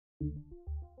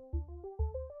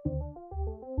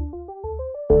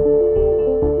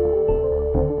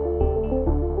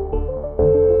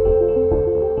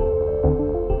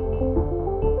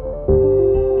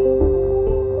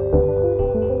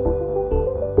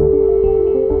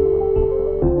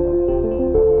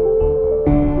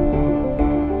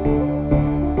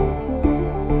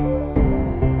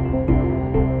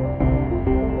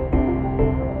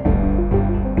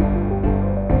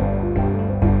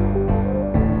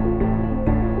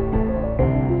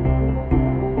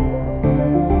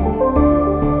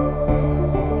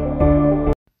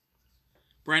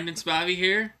Brandon Spivey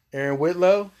here. Aaron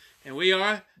Whitlow. And we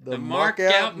are the Mark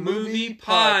Out Movie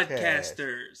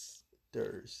Podcasters.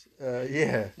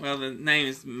 Yeah. Well, the name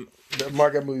is the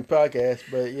Mark Out Movie Podcast,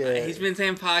 but yeah. He's been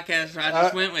saying podcast, so I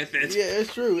just went with it. Yeah,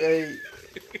 it's true. Hey,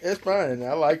 it's fine.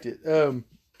 I liked it.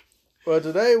 Well,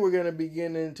 today we're going to be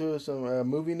getting into some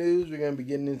movie news. We're going to be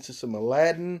getting into some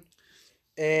Aladdin.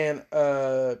 And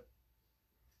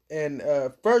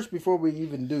first, before we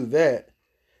even do that,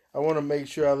 I want to make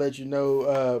sure I let you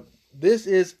know this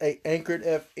is a Anchored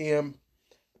FM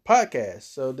podcast.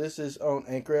 So this is on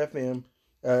Anchor FM.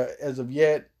 As of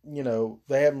yet,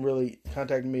 they haven't really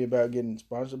contacted me about getting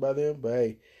sponsored by them. But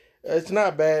hey, it's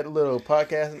not a bad little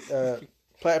podcast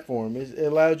platform. It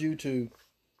allows you to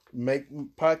make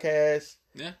podcasts,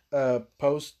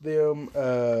 post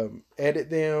them, edit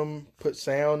them, put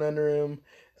sound under them.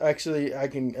 Actually, I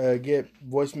can get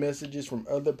voice messages from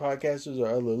other podcasters or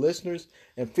other listeners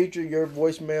and feature your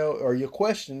voicemail or your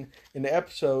question in the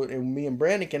episode, and me and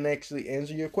Brandon can actually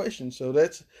answer your question. So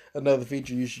that's another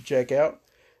feature you should check out.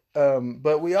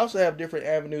 But we also have different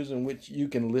avenues in which you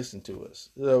can listen to us.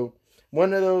 So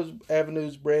one of those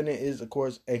avenues, Brandon, is, of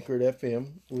course, Anchored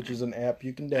FM, which is an app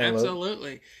you can download.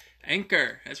 Absolutely.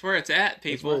 Anchor. That's where it's at,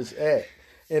 people. That's where it's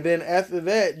at. And then after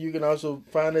that, you can also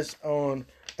find us on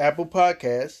Apple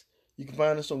Podcasts. You can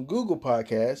find us on Google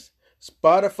Podcasts,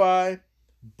 Spotify,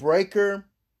 Breaker,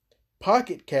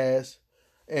 Pocket Cast,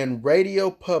 and Radio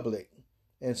Public.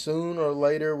 And soon or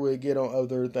later, we'll get on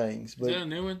other things. But is that a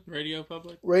new one? Radio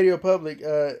Public? Radio Public.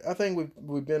 I think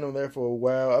we've been on there for a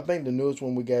while. I think the newest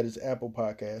one we got is Apple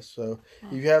Podcasts. So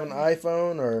if you have an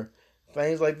iPhone or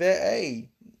things like that, hey,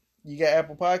 you got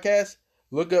Apple Podcasts?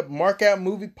 Look up Mark Out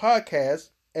Movie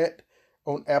Podcast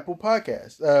on Apple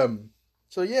Podcasts.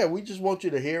 So yeah, we just want you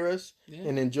to hear us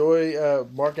and enjoy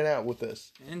marking out with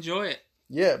us. Enjoy it.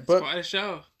 Yeah, but it's quite a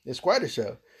show. It's quite a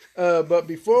show. But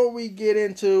before we get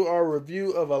into our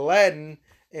review of Aladdin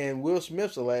and Will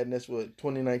Smith's Aladdin, that's what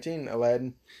 2019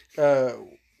 Aladdin,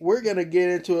 we're gonna get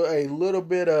into a little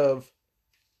bit of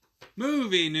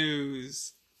movie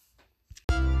news.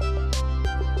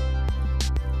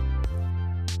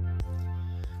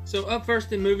 So up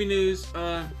first in movie news,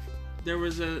 there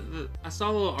was I saw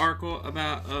a little article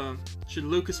about should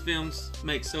Lucasfilms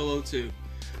make Solo 2.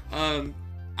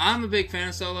 I'm a big fan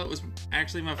of Solo. It was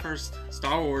actually my first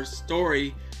Star Wars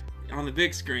story on the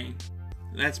big screen.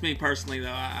 That's me personally,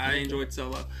 though. I enjoyed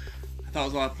Solo. I thought it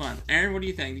was a lot of fun. Aaron, what do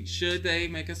you think? Should they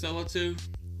make a Solo 2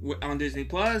 on Disney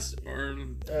Plus or?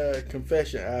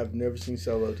 Confession: I've never seen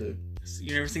Solo 2.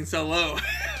 You never seen Solo?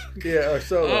 Yeah, or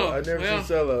Solo. Oh, I've never seen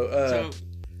Solo.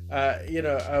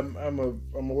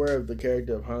 I'm aware of the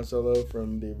character of Han Solo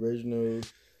from the original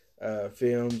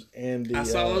films and the. I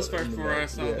saw those first before I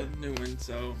saw the new one,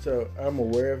 so I'm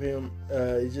aware of him.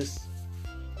 It's just,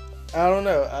 I don't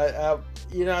know.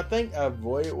 I think I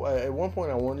avoided. At one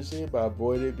point, I wanted to see it, but I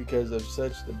avoided it because of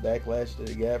such the backlash that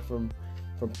it got from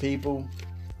people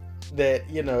that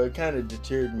it kind of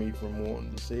deterred me from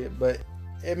wanting to see it. But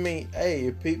I mean, hey,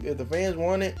 if the fans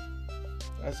want it,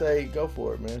 I say go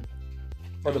for it, man.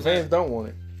 Or the fans don't want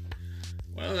it.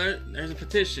 Well, there's a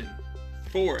petition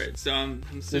for it, so I'm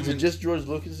assuming... Is it just George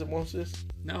Lucas that wants this?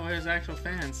 No, there's actual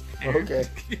fans, Aaron. Okay.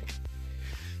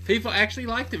 People actually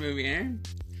like the movie, Aaron.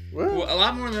 Well, a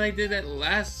lot more than they did that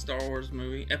last Star Wars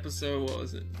movie, episode, what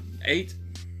was it, 8?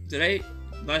 Is it 8?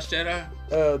 Last Jedi?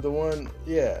 The one,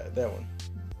 yeah, that one.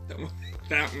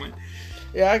 That one.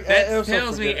 Yeah, that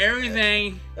tells me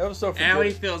everything that was so how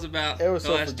he feels about The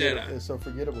Last Jedi. It's so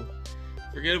forgettable.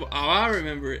 Forgettable. Oh, I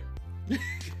remember it.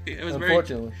 It was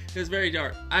very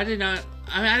dark. I didn't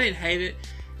hate it.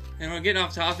 And we're getting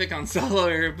off topic on Solo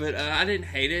here, but I didn't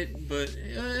hate it, but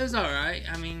it was alright.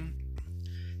 I mean,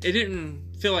 it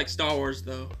didn't feel like Star Wars,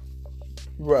 though.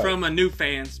 Right. From a new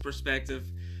fan's perspective.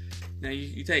 Now,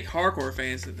 you take hardcore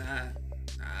fans, and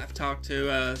I've talked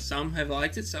to, some have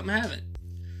liked it, some haven't.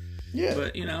 Yeah.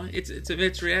 But, it's a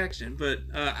mixed reaction. But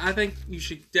I think you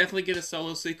should definitely get a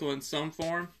Solo sequel in some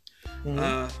form.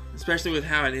 Mm-hmm. Especially with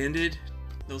how it ended.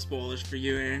 No spoilers for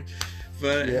you, Aaron.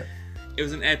 But It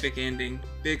was an epic ending.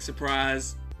 Big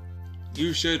surprise.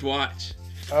 You should watch.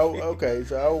 Oh, okay.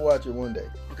 So I'll watch it one day.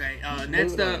 Okay.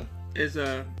 Next up is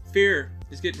Fear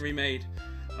is getting remade,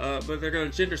 but they're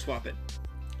going to gender swap it.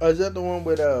 Oh, is that the one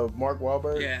with Mark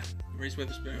Wahlberg? Yeah, Reese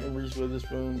Witherspoon. And Reese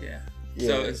Witherspoon. Yeah.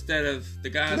 So instead of the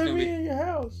guy's going to be in your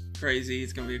house. Crazy,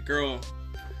 it's going to be a girl.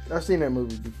 I've seen that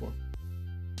movie before.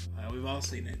 We've all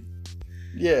seen it.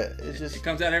 Yeah, it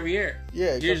comes out every year.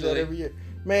 Yeah, it comes out every year.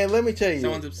 Man, let me tell you.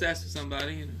 Someone's obsessed with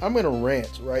somebody. You know. I'm going to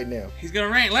rant right now. He's going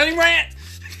to rant. Let him rant!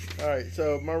 All right,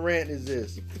 so my rant is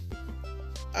this.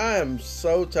 I am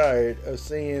so tired of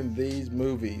seeing these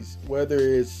movies, whether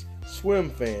it's Swim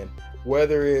Fan,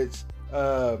 whether it's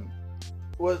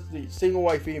what's the Single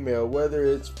White Female, whether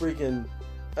it's freaking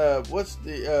what's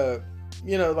the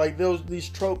like these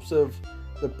tropes of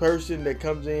the person that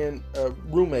comes in,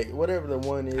 roommate, whatever the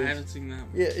one is. I haven't seen that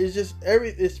one. Yeah, it's just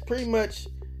it's pretty much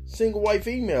Single White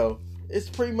Female. It's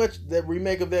pretty much the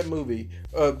remake of that movie.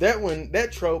 That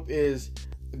trope is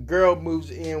girl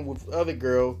moves in with other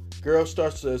girl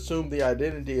starts to assume the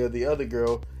identity of the other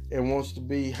girl and wants to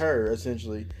be her,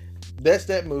 essentially. That's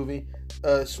that movie.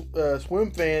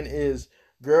 Swim Fan is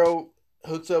girl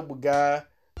hooks up with guy,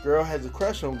 girl has a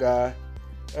crush on guy,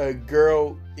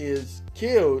 girl is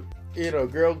killed,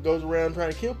 girl goes around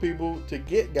trying to kill people to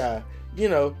get guy.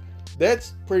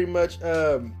 That's pretty much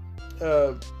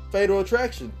Fatal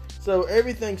Attraction. So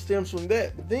everything stems from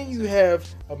that. But then you have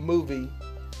a movie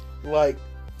like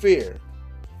Fear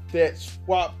that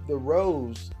swapped the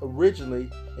roles originally,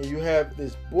 and you have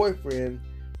this boyfriend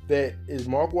that is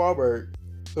Mark Wahlberg,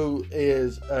 who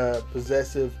is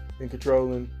possessive and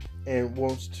controlling and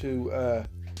wants to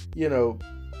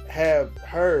have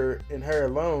her and her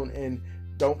alone and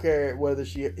don't care whether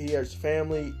he has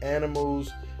family,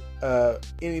 animals,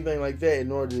 anything like that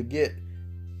in order to get.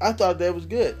 I thought that was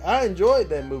good. I enjoyed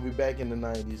that movie back in the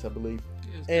 90s, I believe.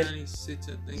 It was 96,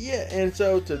 I think. Yeah, and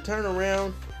so to turn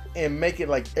around and make it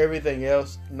like everything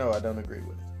else, no, I don't agree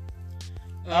with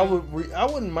it. I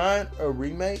wouldn't mind a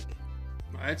remake.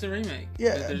 It's a remake.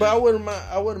 Yeah, but I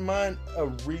wouldn't mind a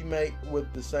remake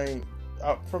with the same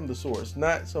from the source,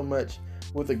 not so much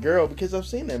with a girl, because I've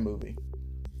seen that movie.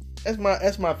 That's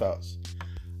my thoughts.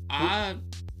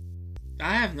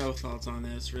 I have no thoughts on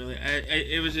this, really.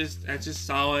 I just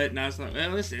saw it and I was like,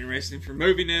 well, it's interesting for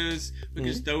movie news. We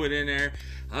can just throw it in there.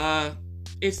 I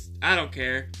don't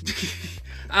care.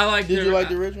 I like. Did you like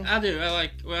the original? I do. I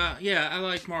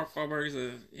like Mark Wahlberg as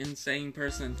an insane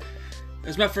person. It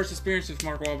was my first experience with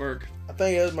Mark Wahlberg. I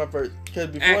think it was my first, because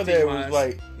before that it was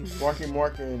like Marky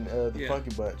and the Funky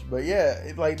Bunch. But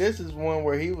yeah, this is one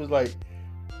where he was like,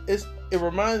 it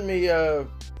reminds me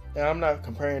of, and I'm not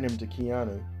comparing him to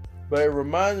Keanu, but it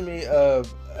reminds me of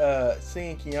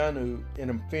seeing Keanu in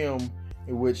a film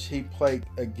in which he played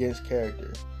against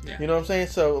character. Yeah. You know what I'm saying?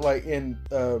 So like in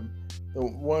the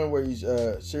one where he's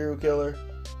a serial killer,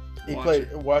 he played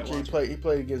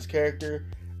against character.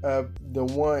 The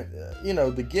one,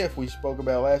 the gift we spoke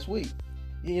about last week,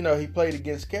 he played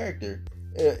against character.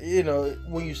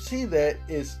 When you see that,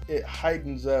 it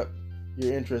heightens up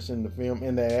your interest in the film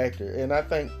and that actor. And I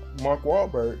think Mark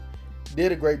Wahlberg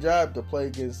did a great job to play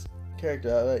against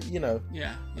character.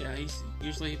 Yeah.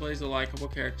 He plays a likable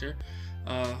character.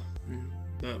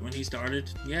 But when he started,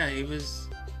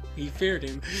 he feared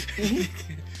him.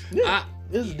 Yeah,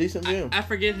 this is a decent film. I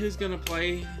forget who's gonna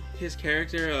play his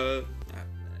character.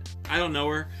 I don't know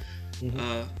her.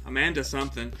 Mm-hmm. Amanda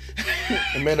something.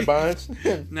 Amanda Bynes?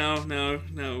 No.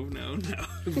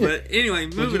 But anyway,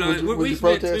 moving on. We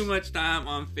spent too much time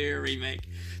on Fear remake.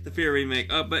 The Fear remake.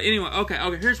 But anyway, okay.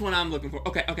 Here's what I'm looking for.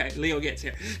 Okay. Leo gets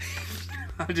here.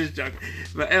 I'm just joking.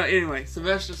 But anyway,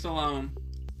 Sylvester Stallone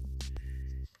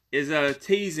is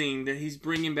teasing that he's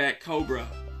bringing back Cobra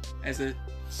as a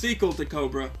sequel to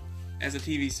Cobra as a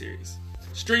TV series.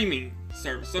 Streaming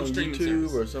service, some streaming YouTube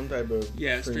service, or some type of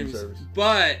streaming service.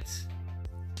 But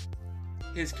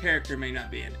his character may not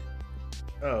be in it.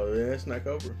 Oh, yeah, that's not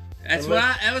Cobra.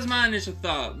 That was my initial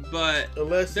thought, but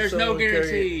there's no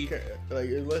guarantee.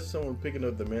 Unless someone picking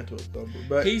up the mantle of Cobra.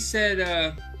 But he said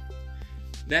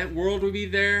that world would be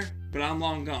there, but I'm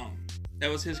long gone. That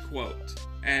was his quote,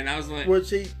 and I was like,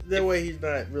 that way he's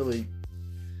not really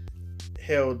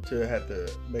held to have to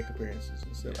make appearances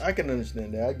and stuff. I can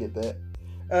understand that. I get that.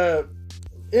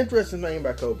 Interesting thing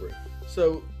about Cobra.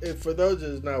 So, for those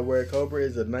that's not aware, Cobra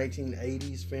is a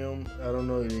 1980s film. I don't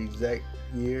know the exact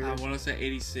year. I want to say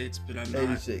 86, but I'm not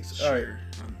 86. sure. All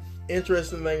right.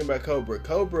 Interesting thing about Cobra.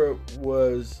 Cobra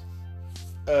was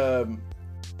a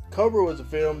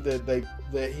film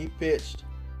that he pitched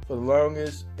for the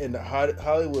longest, and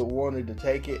Hollywood wanted to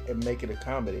take it and make it a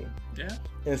comedy. Yeah.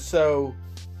 And so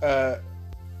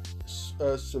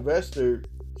Sylvester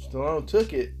Stallone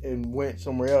took it and went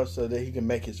somewhere else so that he can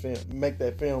make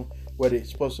that film what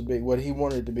it's supposed to be, what he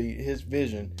wanted to be, his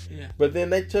vision. Yeah. But then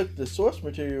they took the source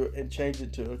material and changed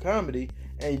it to a comedy,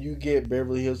 and you get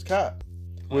Beverly Hills Cop,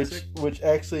 which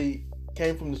actually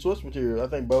came from the source material. I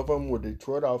think both of them were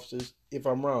Detroit officers. If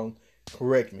I'm wrong,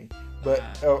 correct me. But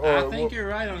I think you're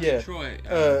right on Detroit.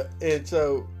 And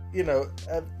so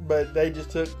but they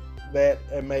just took that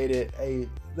and made it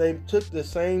they took the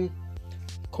same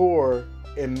core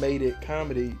and made it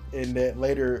comedy, and that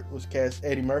later was cast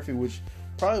Eddie Murphy, which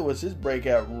probably was his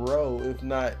breakout role, if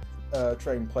not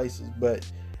Trading Places. But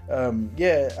I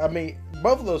mean,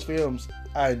 both of those films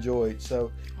I enjoyed.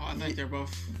 So I think they're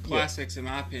both classics in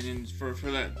my opinion for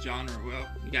that genre. Well,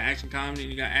 you got action comedy,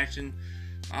 and you got action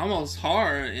almost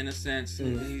horror in a sense.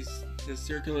 Mm-hmm. He's the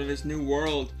Circle of This New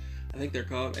World, I think they're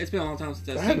called. It's been a long time since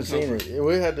I haven't seen it.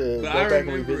 We had to go back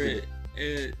and revisit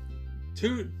it.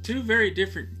 Two very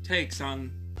different takes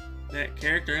on that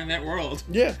character and that world.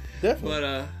 Yeah, definitely.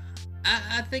 But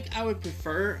I think I would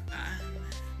prefer.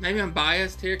 Maybe I'm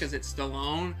biased here because it's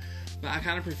Stallone, but I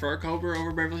kind of prefer Cobra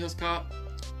over Beverly Hills Cop.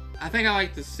 I think I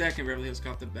like the second Beverly Hills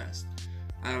Cop the best.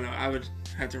 I don't know. I would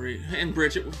have to read. And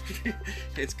Bridget,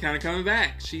 it's kind of coming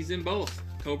back. She's in both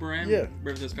Cobra and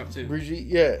Beverly Hills Cop 2.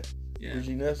 Brigitte,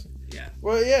 Brigitte Nielsen. Yeah.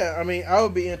 Well, yeah. I mean, I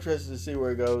would be interested to see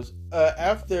where it goes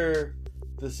after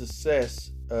the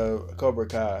success of Cobra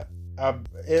Kai.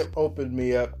 It opened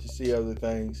me up to see other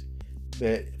things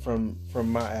that from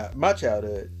my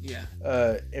childhood. Yeah.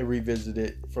 And revisit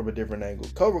it from a different angle.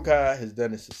 Cobra Kai has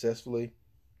done it successfully,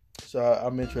 so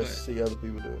I'm interested to see other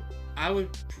people do it.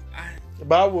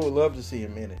 But I would love to see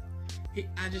him in it.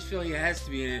 I just feel he has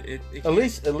to be in it. At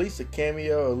least a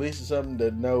cameo, at least something to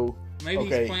know. Maybe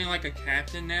he's playing like a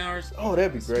captain now or something. Oh,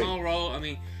 that'd be great. Small role. I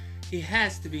mean, he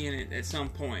has to be in it at some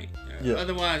point. Yeah.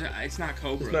 Otherwise, it's not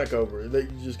Cobra. It's not Cobra. They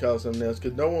just call it something else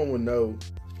because no one would know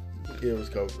it was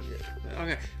Cobra yet.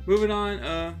 Okay, moving on.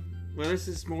 Well, this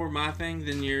is more my thing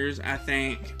than yours. I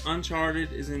think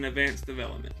Uncharted is in advanced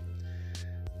development.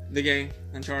 The game,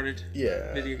 Uncharted.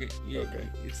 Yeah. Video game. Yeah, okay.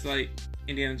 It's like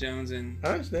Indiana Jones and I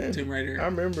understand. Tomb Raider. I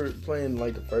remember playing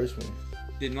like the first one.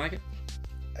 Didn't like it?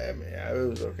 I mean, it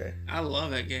was okay. I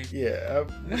love that game. Yeah,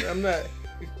 I'm not.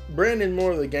 Brandon's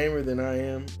more of the gamer than I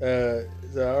am, so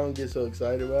I don't get so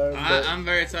excited about it. I'm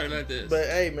very excited about this. But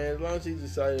hey, man, as long as he's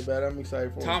excited about it, I'm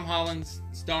excited for him. Tom Holland's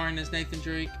starring as Nathan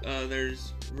Drake.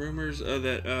 There's rumors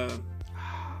that.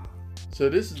 So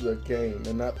this is a game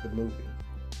and not the movie.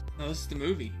 No, this is the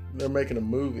movie. They're making a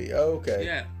movie. Oh, okay.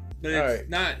 Yeah, but it's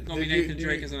not going to be Nathan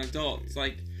Drake as an adult. It's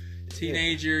like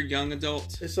teenager, young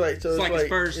adult. It's like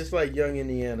it's like Young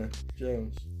Indiana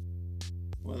Jones.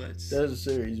 Well, that's a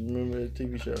series. Remember the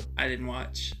TV show? I didn't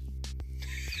watch.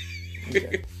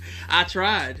 Okay. I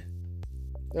tried.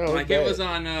 No, it was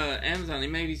on Amazon. It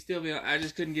maybe still be. I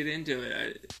just couldn't get into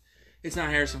it. It's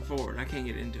not Harrison Ford. I can't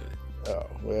get into it. Oh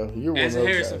well, you're one as of those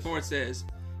Harrison guys. Ford says,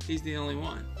 he's the only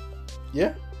one.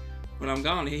 Yeah. When I'm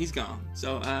gone, he's gone.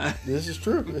 So this is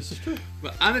true. This is true.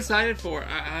 But I'm excited for it.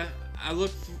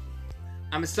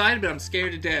 I'm excited, but I'm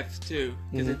scared to death too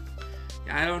because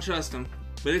I don't trust him.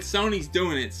 But it's Sony's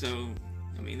doing it, so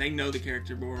I mean they know the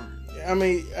character more. I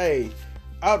mean, hey,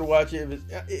 I would watch it if it's,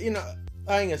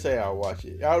 I ain't gonna say I'll watch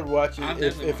it. I would watch it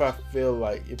if I feel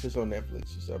like if it's on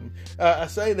Netflix or something. I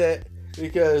say that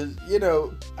because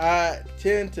I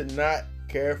tend to not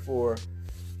care for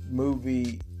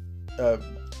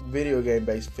video game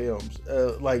based films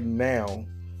like now.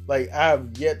 Like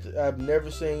I've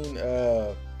never seen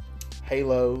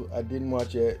Halo. I didn't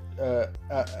watch it.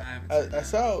 I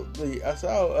saw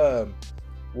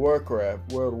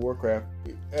Warcraft, World of Warcraft.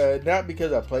 Not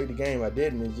because I played the game. I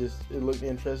didn't. It looked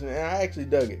interesting, and I actually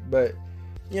dug it. But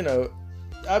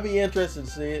I'd be interested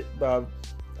to see it. But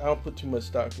I don't put too much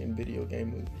stock in video game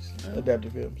movies,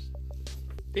 adapted films.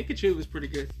 Pikachu was pretty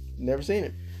good. Never seen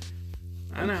it.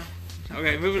 I know.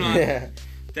 Okay, moving on. Yeah.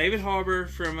 David Harbour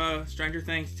from Stranger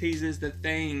Things teases the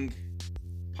Thing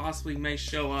possibly may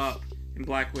show up in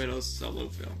Black Widow's solo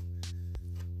film.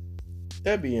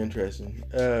 That'd be interesting.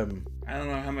 I don't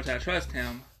know how much I trust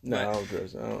him. No, I don't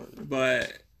trust him.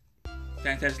 But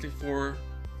Fantastic Four.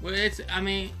 Well,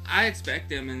 I expect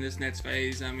them in this next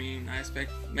phase. I mean, I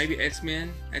expect maybe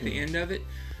X-Men at the end of it.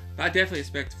 But I definitely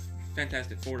expect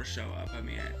Fantastic Four to show up. I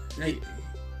mean,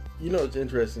 what's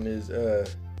interesting is the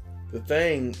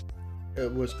Thing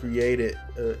was created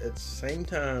at the same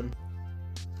time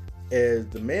as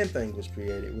the Man-Thing was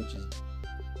created, which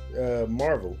is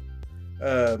Marvel.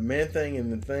 Man-Thing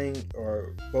and the Thing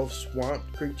are both swamp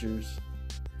creatures.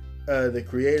 The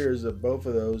creators of both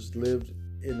of those lived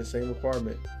in the same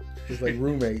apartment It's like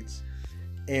roommates.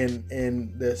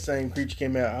 And the same creature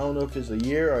came out. I don't know if it's a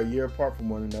year or a year apart from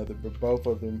one another, but both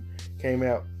of them came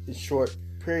out in short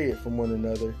period from one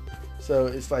another. So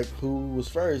it's like, who was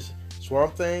first,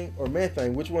 Swamp Thing or Man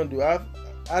Thing? Which one do I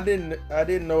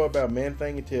didn't know about Man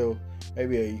Thing until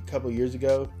maybe a couple years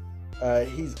ago.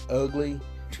 He's ugly.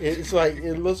 It's like,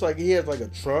 it looks like he has like a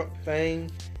trunk thing,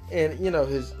 and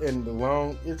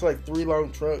it's like 3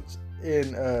 long trunks,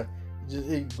 and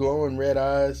just glowing red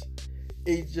eyes.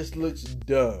 It just looks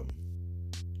dumb.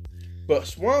 But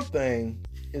Swamp Thing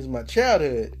is my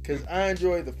childhood because I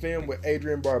enjoyed the film with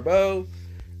Adrienne Barbeau.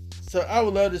 So I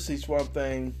would love to see Swamp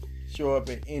Thing show up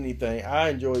in anything. I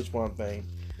enjoyed Swamp Thing,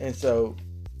 and so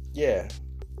yeah,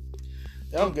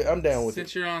 I'm down with it.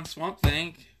 Since you're on Swamp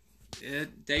Thing,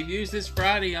 it debuts this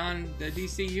Friday on the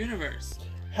DC Universe.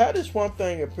 How does Swamp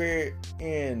Thing appear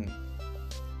in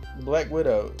Black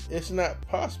Widow? It's not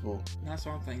possible. Not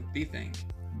Swamp Thing, The Thing.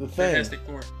 The Thing. Fantastic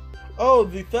Four. Oh,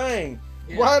 The Thing.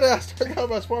 Yeah. Why did I start talking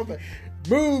about Swamp Thing?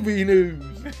 Movie news.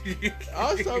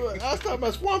 I was talking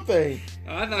about Swamp Thing.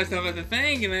 Oh, I thought I was talking about The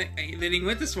Thing, and then he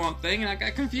went to Swamp Thing, and I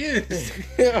got confused.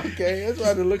 Okay, that's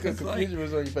why the look of confusion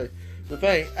was on your face. The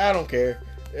Thing, I don't care.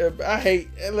 I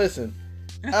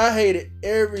hated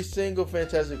every single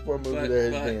Fantastic Four movie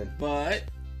there has been. But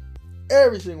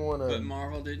every single one of them. But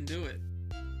Marvel didn't do it.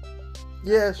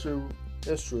 Yeah, that's true.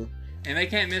 That's true. And they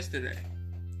can't miss today.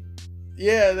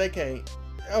 Yeah, they can't.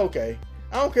 Okay.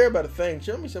 I don't care about The Thing.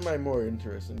 Show me somebody more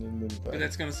interesting than The Thing. But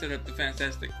that's going to set up the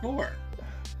Fantastic Four.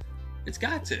 It's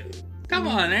got to. Come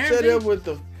on, Aaron. Set up with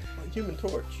the Human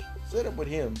Torch. Set up with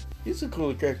him. He's a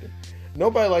cooler character.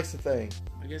 Nobody likes The Thing.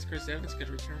 I guess Chris Evans could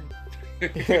return.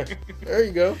 There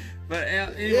you go. But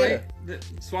anyway, the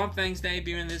Swamp Thing's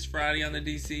debuting this Friday on the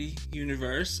DC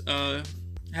Universe.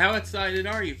 How excited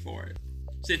are you for it?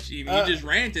 Since you just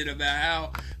ranted about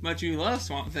how much you love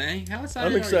Swamp Thing, how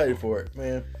excited? I'm excited for it,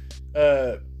 man.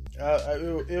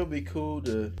 It'll be cool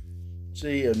to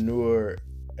see a newer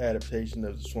adaptation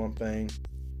of the Swamp Thing.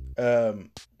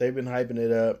 They've been hyping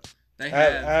it up. I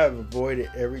have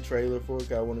avoided every trailer for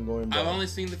it. I want to go in. I've only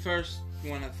seen the first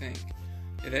one, I think.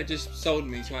 And that just sold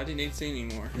me, so I didn't need to see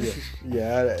anymore.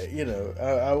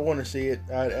 I want to see it.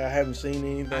 I haven't seen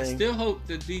anything. I still hope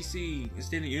the DC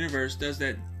Extended Universe does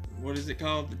that. What is it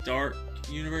called? The Dark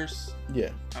Universe? Yeah.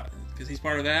 Because he's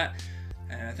part of that.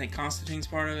 And I think Constantine's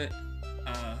part of it.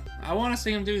 I want to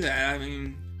see him do that. I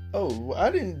mean...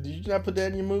 Oh, did you not put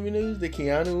that in your movie news? That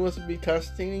Keanu wants to be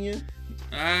Constantine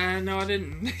again? No, I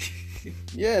didn't.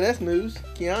 Yeah, that's news.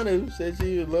 Keanu says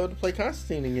he would love to play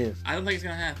Constantine again. I don't think it's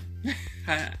going to happen.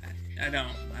 I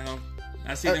don't.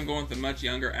 I see them going with a much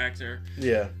younger actor.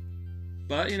 Yeah.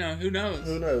 But, who knows?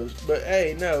 Who knows? But,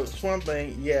 hey, no, Swamp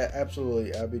Thing, yeah,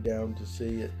 absolutely. I'll be down to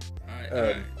see it. All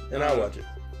right. And I'll watch it.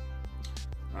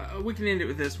 We can end it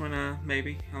with this one,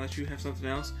 maybe, unless you have something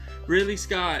else. Ridley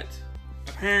Scott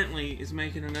apparently is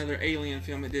making another Alien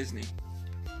film at Disney.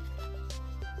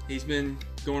 He's been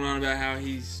going on about how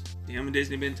him and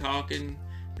Disney been talking,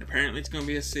 and apparently it's going to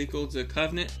be a sequel to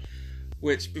Covenant,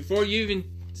 which, before you even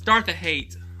start to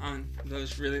hate on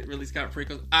those Ridley Scott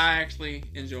prequels, I actually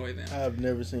enjoy them. I've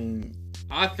never seen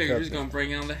I figured he was going to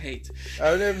bring on the hate.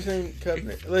 I've never seen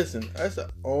Covenant. Listen, that's the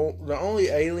only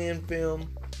Alien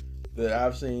film that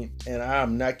I've seen, and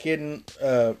I'm not kidding,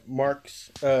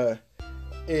 Marks,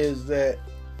 is that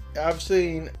I've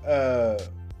seen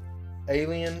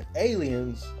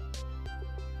Aliens.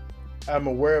 I'm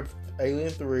aware of Alien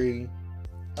 3.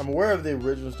 I'm aware of the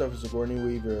original stuff with Sigourney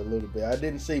Weaver a little bit. I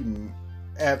didn't see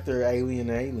after Alien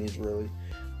and Aliens, really.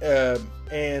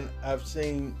 And I've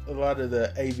seen a lot of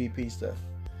the AVP stuff.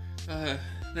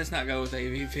 Let's not go with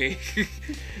AVP.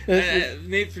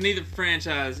 For neither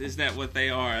franchise is that what they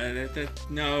are. That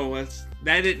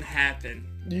didn't happen.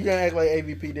 You gonna act like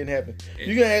AVP didn't happen.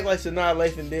 You gonna act like Sanaa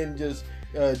Lathan didn't just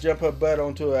jump her butt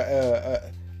onto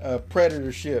a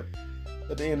Predator ship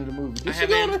at the end of the movie. Did she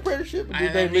go on a Predator ship? Or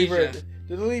did they leave her?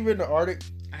 Did they leave her in the Arctic?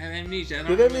 I have amnesia.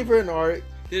 Did they leave her in the Arctic?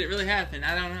 Did it really happen?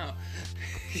 I don't know.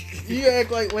 You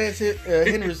act like Lance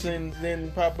Henriksen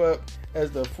didn't pop up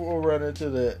as the forerunner to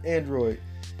the android.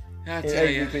 I tell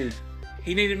you,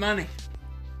 he needed money.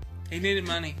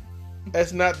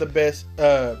 That's not the best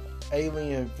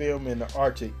alien film in the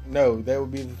Arctic. No, that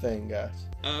would be the thing, guys.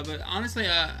 But honestly,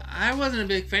 I wasn't a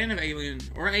big fan of Alien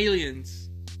or Aliens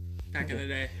back in the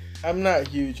day. I'm not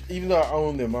huge, even though I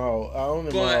own them all.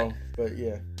 But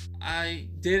yeah. I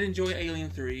did enjoy Alien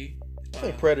 3. I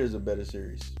think Predator's a better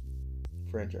series.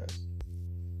 Franchise.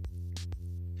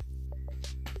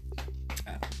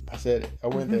 I said it. I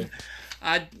went there.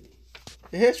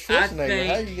 It has Schwarzenegger.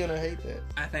 How are you gonna hate that?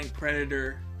 I think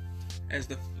Predator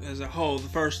as a whole, the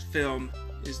first film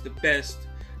is the best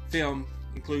film,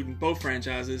 including both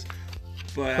franchises.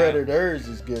 But Predators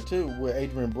is good too with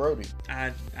Adrian Brody.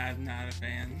 I'm not a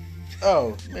fan.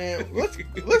 Oh man,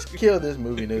 let's kill this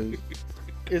movie news.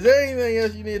 Is there anything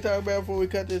else you need to talk about before we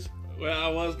cut this? Well, I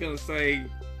was gonna say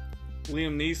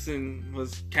Liam Neeson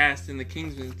was cast in the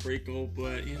Kingsman prequel,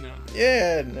 but you know.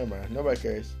 Yeah, never mind. Nobody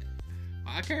cares.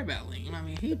 I care about Liam. I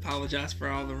mean, he apologized for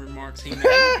all the remarks he made.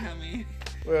 I mean,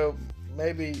 well,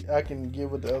 maybe I can get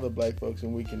with the other black folks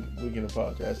and we can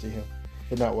apologize to him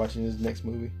for not watching his next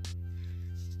movie.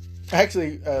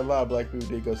 Actually, a lot of black people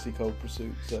did go see Cold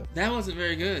Pursuit, so that wasn't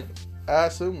very good. I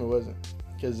assume it wasn't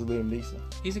because of Liam Neeson.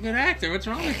 He's a good actor. What's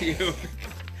wrong with you?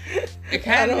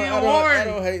 Academy Award. I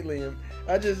don't hate Liam.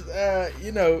 I just,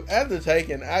 after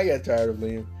Taken, I got tired of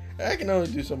Liam. I can only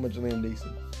do so much Liam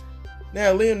Neeson.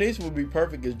 Now, Liam Neeson would be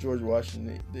perfect as George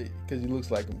Washington because he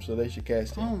looks like him, so they should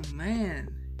cast him. Oh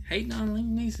man, hating on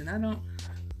Liam Neeson. I don't.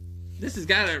 We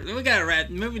gotta wrap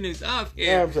movie news up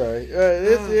here. I'm sorry.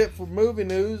 That's it for movie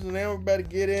news, and now we're about to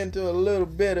get into a little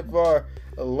bit of our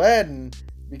Aladdin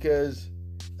because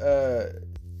I'm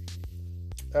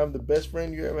the best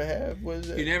friend you ever have. What is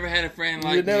it? You never had a friend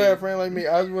like me. You never had a friend like me.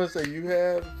 I was going to say you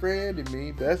have a friend in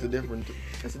me, but that's a different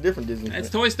Disney. That's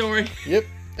Toy Story. Yep.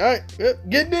 All right. Yep.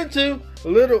 Getting into a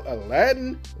little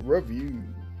Aladdin review.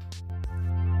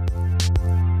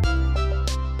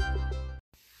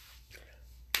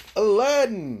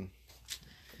 Aladdin,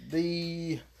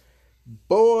 the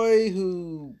boy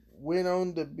who went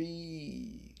on to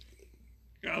be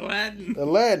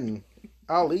Aladdin,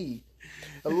 Ali.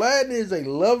 Aladdin is a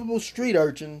lovable street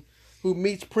urchin who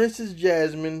meets Princess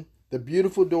Jasmine, the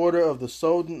beautiful daughter of the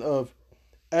Sultan of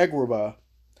Agrabah.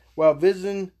 While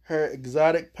visiting her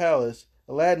exotic palace,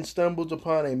 Aladdin stumbles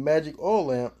upon a magic oil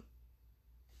lamp.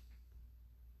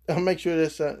 I'll make sure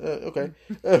that's okay.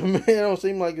 It don't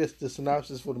seem like that's the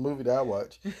synopsis for the movie that I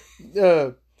watch.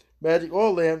 Magic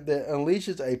oil lamp that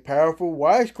unleashes a powerful,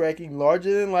 wisecracking,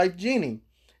 larger-than-life genie.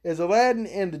 As Aladdin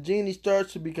and the genie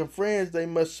starts to become friends, they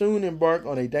must soon embark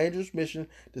on a dangerous mission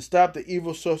to stop the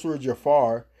evil sorcerer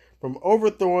Jafar from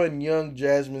overthrowing young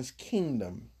Jasmine's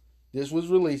kingdom. This was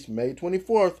released May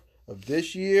 24th of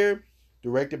this year,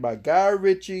 directed by Guy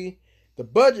Ritchie. The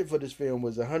budget for this film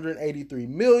was $183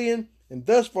 million, and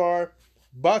thus far,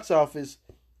 box office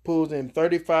pulls in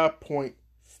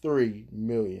 $35.3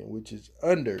 million, which is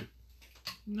under.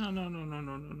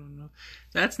 No.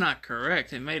 That's not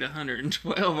correct. It made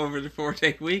 112 over the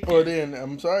 4-day weekend. Well, then,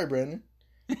 I'm sorry, Brandon.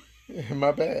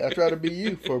 My bad. I tried to be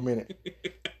you for a minute.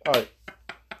 All right.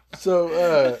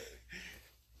 So,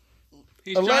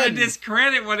 he's trying to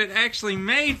discredit what it actually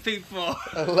made, people.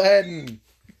 Aladdin.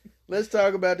 Let's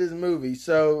talk about this movie.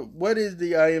 So, what is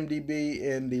the IMDb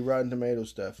and the Rotten Tomatoes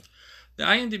stuff? The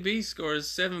IMDb score is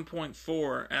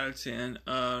 7.4 out of 10.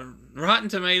 Rotten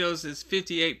Tomatoes is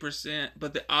 58%,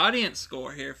 but the audience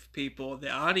score here for people,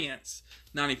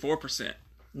 94%.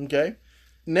 Okay.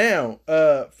 Now,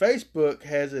 Facebook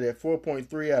has it at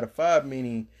 4.3 out of 5,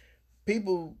 meaning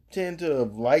people tend to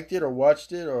have liked it or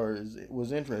watched it or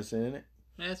was interested in it.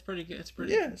 That's pretty good. It's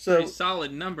pretty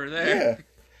solid number there.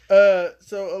 Yeah.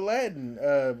 So Aladdin,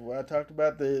 I talked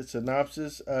about the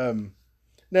synopsis.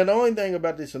 Now the only thing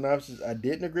about the synopsis I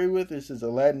didn't agree with is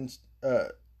Aladdin's.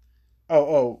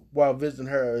 While visiting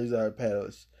her exotic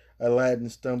palace, Aladdin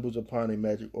stumbles upon a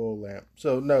magic oil lamp.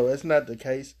 So no, that's not the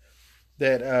case.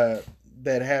 That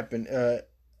happened.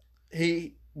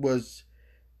 He was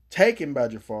taken by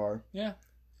Jafar. Yeah.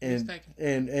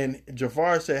 And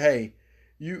Jafar said, "Hey,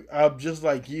 I'm just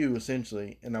like you,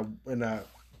 essentially," and I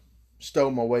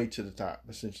stole my way to the top,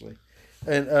 essentially.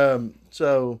 And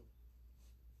so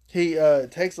he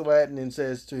takes Aladdin and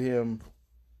says to him,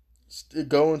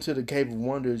 go into the Cave of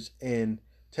Wonders and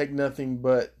take nothing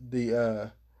but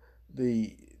the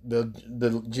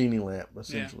genie lamp,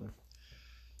 essentially.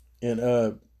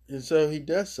 Yeah. And so he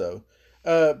does so.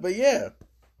 But yeah.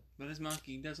 But his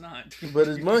monkey does not.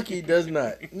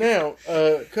 Now,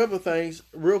 a couple of things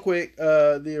real quick.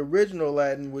 The original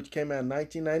Aladdin, which came out in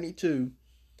 1992,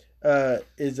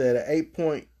 is at an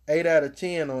 8.8 out of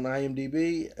 10 on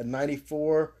IMDb, a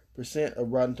 94%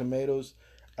 of Rotten Tomatoes.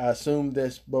 I assume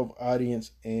that's both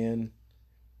audience and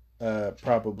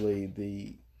probably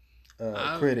the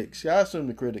critics. I assume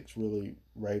the critics really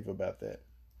rave about that.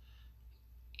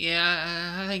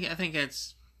 Yeah, I think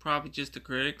that's probably just the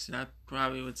critics, and I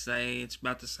probably would say it's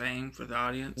about the same for the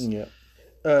audience. Yeah.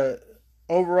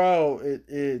 Overall,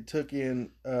 it took in.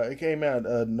 It came out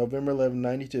November 11,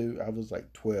 92. I was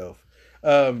like 12,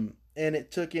 and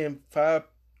it took in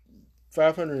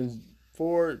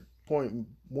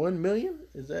 504.1 million.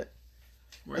 Is that?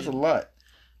 That's a lot.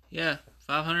 Yeah,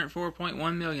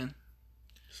 504.1 million.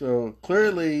 So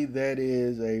clearly that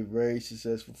is a very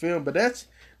successful film, but that's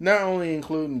not only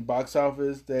including box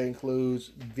office, that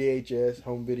includes VHS,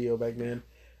 home video back then,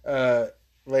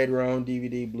 later on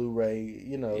DVD, Blu-ray,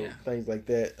 things like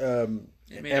that.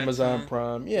 Amazon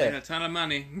Prime, Made a ton of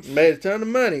money. Made a ton of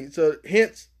money. So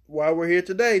hence why we're here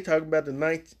today talking about the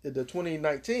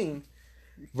 2019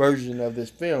 version of this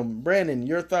film. Brandon,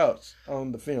 your thoughts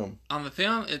on the film? On the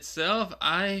film itself,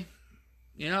 I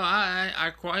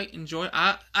quite enjoy.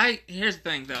 Here's the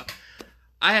thing though,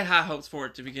 I had high hopes for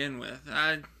it to begin with.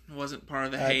 I wasn't part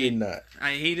of the hate. I did not.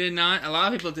 He did not. A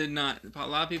lot of people did not. A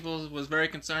lot of people was very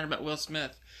concerned about Will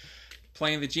Smith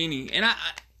playing the genie, and I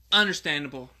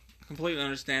understandable, completely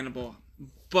understandable.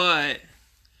 But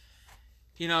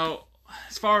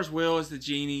as far as Will as the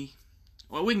genie,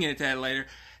 well, we can get into that later.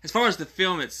 As far as the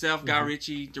film itself, Guy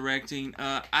Ritchie directing,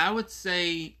 I would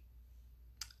say,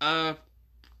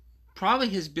 probably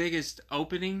his biggest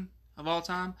opening of all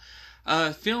time.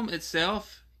 Film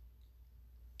itself,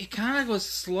 it kind of goes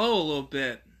slow a little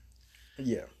bit.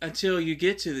 Yeah. Until you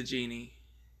get to the genie,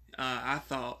 I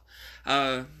thought.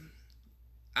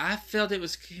 I felt it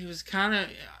was kind of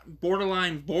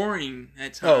borderline boring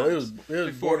at times. Oh, it was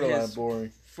borderline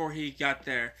boring before he got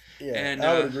there. Yeah, and,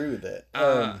 I would agree with that.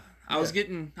 I was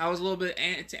a little bit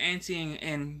antsy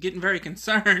and getting very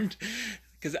concerned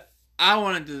because I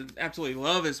wanted to absolutely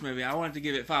love this movie. I wanted to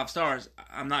give it 5 stars.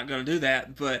 I'm not going to do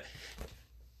that, but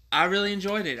I really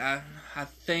enjoyed it. I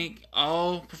think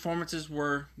all performances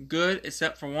were good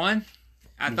except for one.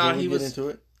 Before we get into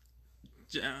it.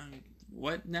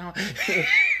 What now?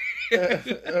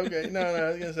 Okay, no, I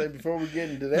was gonna say before we get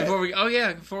into that.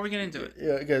 Before we get into it.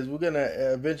 Yeah, because we're gonna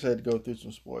eventually have to go through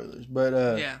some spoilers, but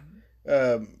yeah.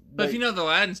 But if you know the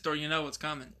Aladdin story, you know what's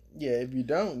coming. Yeah, if you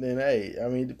don't, then hey, I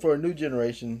mean, for a new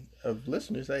generation of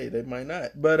listeners, hey, they might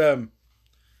not. But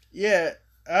yeah,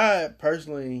 I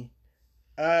personally,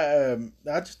 I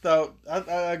just thought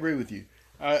I agree with you.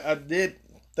 I did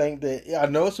think that I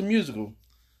know it's a musical.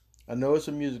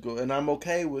 And I'm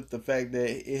okay with the fact that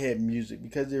it had music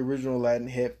because the original Aladdin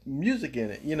had music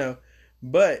in it,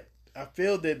 But I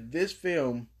feel that this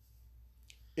film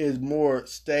is more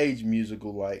stage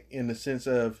musical like in the sense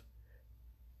of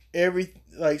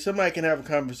somebody can have a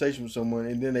conversation with someone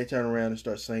and then they turn around and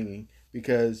start singing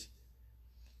because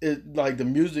it the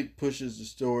music pushes the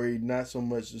story, not so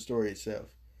much the story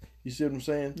itself. You see what I'm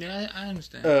saying? Yeah, I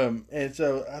understand. And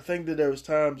so I think that there was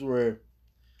times where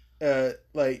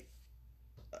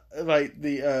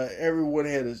everyone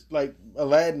had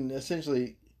Aladdin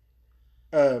essentially.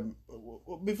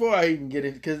 Before I even get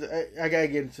into, because I gotta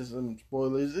get into some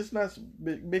spoilers. It's not some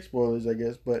big spoilers, I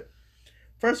guess. But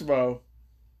first of all,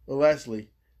 lastly,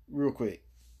 real quick,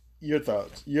 your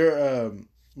thoughts, your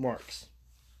marks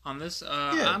on this.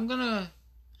 I'm gonna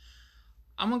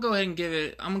go ahead and give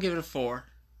it. I'm gonna give it a 4.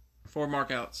 4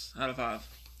 markouts out of 5.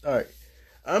 All right,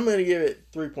 I'm gonna give it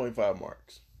 3.5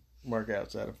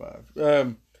 markouts out of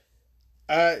 5.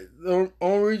 The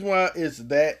only reason why it's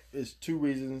that is 2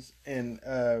 reasons, and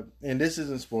this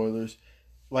isn't spoilers.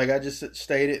 Like I just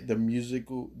stated, the music.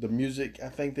 I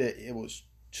think that it was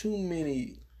too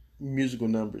many musical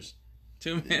numbers.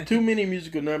 Too many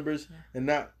musical numbers, and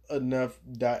not enough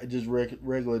just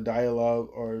regular dialogue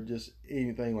or just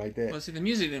anything like that. Well, see, the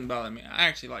music didn't bother me. I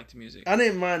actually liked the music. I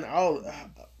didn't mind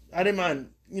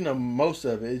most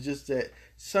of it. It's just that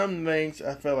some things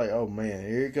I felt like, oh man,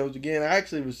 here it goes again. I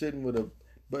actually was sitting with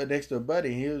next to a buddy,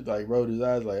 and he was rolled his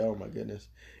eyes like, oh my goodness,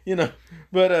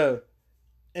 But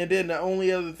and then the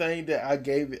only other thing that I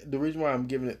gave it, the reason why I'm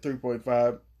giving it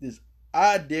 3.5 is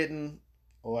I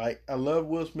love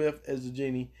Will Smith as the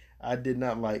genie. I did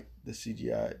not like the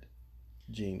CGI'd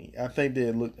genie. I think that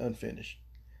it looked unfinished.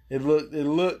 It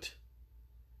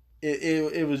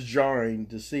was jarring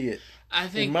to see it. I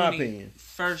think in my when opinion, he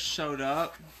first showed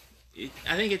up,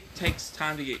 I think it takes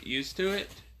time to get used to it,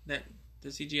 the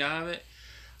CGI of it.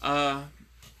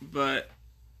 But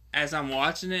as I'm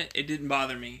watching it, it didn't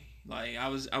bother me. I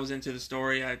was into the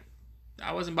story. I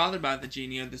wasn't bothered by the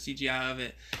genie or the CGI of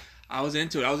it. I was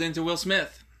into it. I was into Will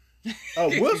Smith. Oh,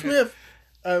 Will Smith.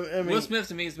 Will Smith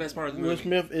to me is the best part of the movie. Will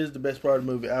Smith is the best part of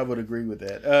the movie. I would agree with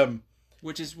that.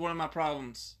 Which is one of my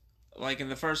problems. In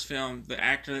the first film, the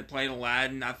actor that played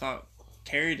Aladdin, I thought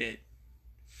carried it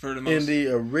for the most. In the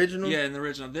original? Yeah, in the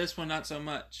original. This one, not so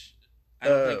much. I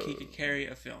don't think he could carry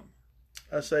a film.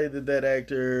 I say that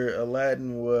actor,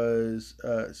 Aladdin, was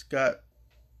Scott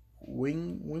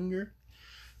Winger.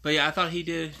 But yeah, I thought he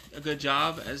did a good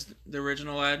job as the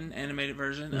original Aladdin animated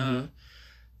version. Mm-hmm.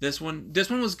 This one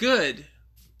was good,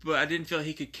 but I didn't feel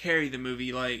he could carry the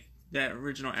movie like that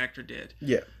original actor did.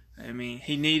 Yeah. I mean,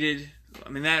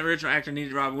 that original actor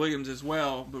needed Robin Williams as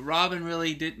well, but Robin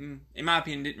really didn't, in my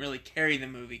opinion, didn't really carry the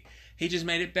movie. He just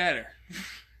made it better.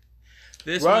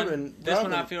 This one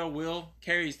I feel Will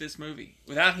carries this movie.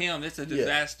 Without him, it's a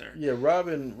disaster. Yeah,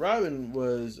 Robin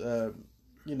was, to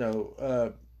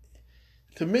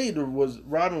me,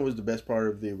 Robin was the best part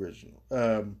of the original.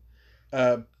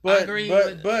 But I agree,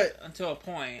 but until a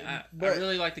point, I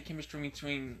really like the chemistry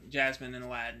between Jasmine and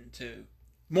Aladdin too.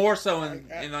 More so in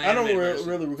the animated I don't version.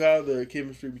 really recall the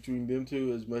chemistry between them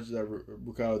two as much as I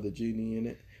recall the genie in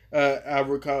it. I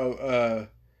recall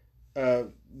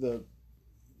the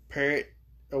parrot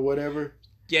or whatever.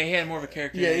 Yeah, he had more of a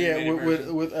character.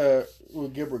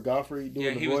 With Gilbert Gottfried doing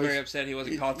the voice. He was very upset he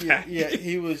wasn't called back. Yeah,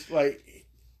 he was like,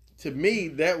 to me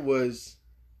that was.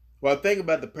 Well, I think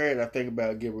about the parrot. I think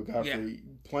about Gilbert Gottfried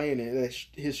playing it. That's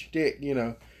his shtick,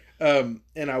 and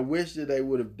I wish that they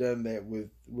would have done that with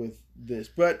this.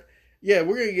 But yeah,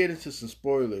 we're gonna get into some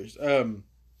spoilers. So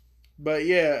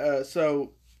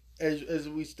as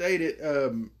we stated,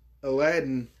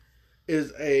 Aladdin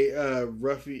is a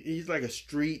ruffian. He's like a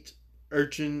street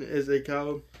urchin, as they call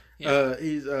him. Yeah.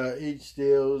 He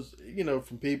steals,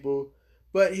 from people,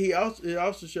 but it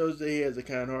also shows that he has a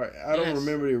kind heart. I don't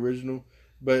remember the original,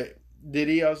 but did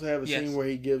he also have a scene where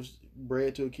he gives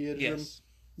bread to a kid or something?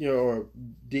 Or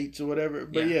deets or whatever.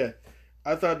 But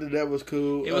I thought that was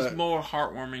cool. It was more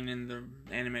heartwarming in the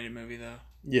animated movie, though.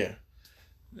 Yeah.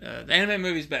 The animated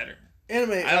movie's better. I don't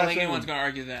think anyone's going to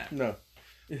argue that. No.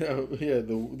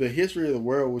 The history of the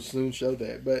world will soon show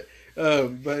that. But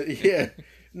yeah.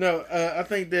 No, I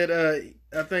think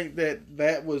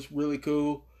that was really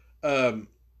cool. And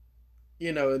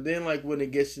then like when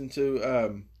it gets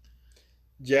into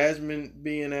Jasmine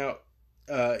being out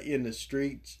in the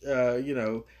streets, I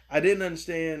didn't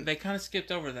understand. They kind of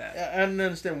skipped over that. I didn't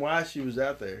understand why she was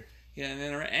out there. Yeah, and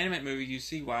in an animated movie, you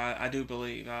see why. I do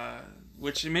believe,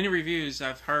 which in many reviews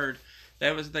I've heard,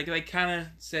 that was they kind of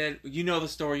said, the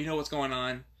story, what's going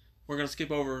on. We're gonna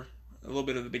skip over a little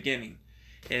bit of the beginning,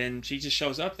 and she just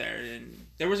shows up there, and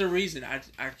there was a reason. I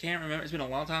can't remember. It's been a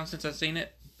long time since I've seen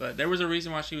it, but there was a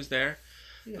reason why she was there.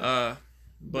 Yeah.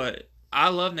 But I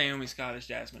love Naomi Scott as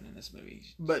Jasmine in this movie.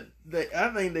 But I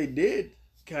think they did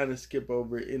kind of skip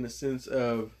over it in the sense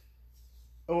of,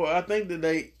 I think that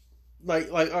they,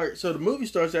 like, all right, so the movie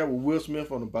starts out with Will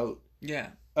Smith on a boat.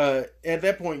 Yeah. At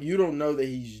that point, you don't know that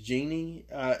he's Genie.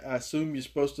 I assume you're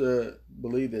supposed to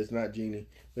believe that it's not Genie,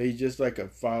 but he's just like a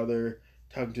father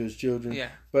talking to his children. Yeah.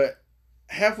 But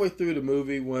halfway through the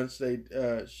movie, once they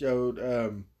showed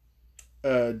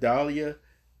Dahlia,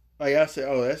 like I said,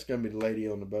 that's gonna be the lady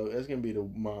on the boat. That's gonna be the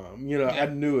mom. I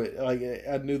knew it. Like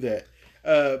I knew that.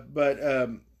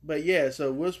 But yeah.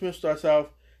 So Will Smith starts off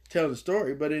telling the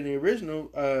story, but in the original,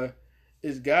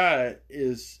 his guy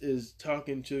is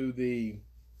talking to the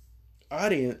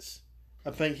audience. I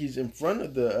think he's in front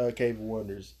of the Cave of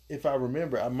Wonders, if I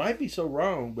remember. I might be so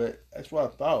wrong, but that's what I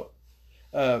thought.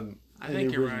 I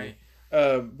think you're right.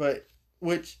 But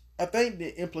which I think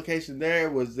the implication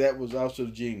there was that was also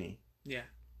Genie. Yeah.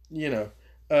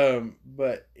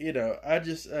 But I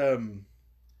just I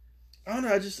don't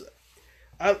know.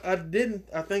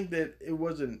 I think that it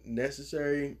wasn't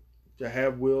necessary to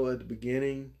have Will at the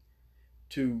beginning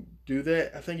to do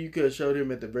that. I think you could have showed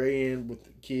him at the very end with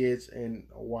the kids and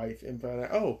a wife and found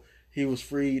out, he was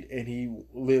freed and he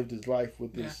lived his life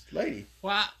with this lady.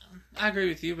 Well, I agree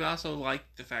with you, but I also like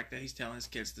the fact that he's telling his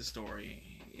kids the story.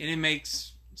 And it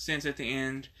makes sense at the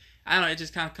end. I don't know, it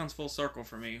just kind of comes full circle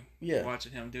for me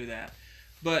watching him do that.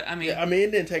 But, I mean... Yeah, it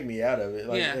didn't take me out of it,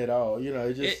 at all.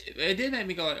 It just... It did make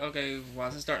me go like, okay, why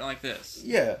is it starting like this?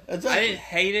 Yeah, exactly. I didn't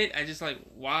hate it. I just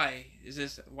why?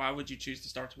 Why would you choose to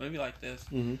start the movie like this?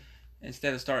 Mm-hmm.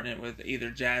 Instead of starting it with either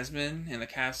Jasmine in the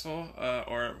castle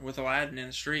or with Aladdin in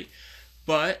the street.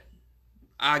 But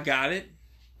I got it.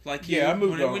 Like I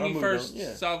moved on. When you first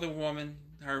saw the woman,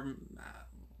 her...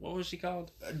 What was she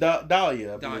called?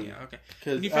 Dahlia. Dahlia, okay.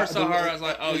 When you first saw her, I was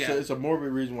like, It's a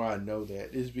morbid reason why I know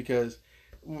that. Is because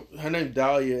her name's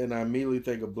Dahlia, and I immediately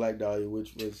think of Black Dahlia,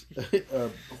 which was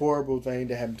a horrible thing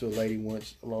that happened to a lady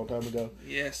once a long time ago.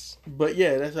 Yes. But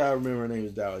yeah, that's how I remember her name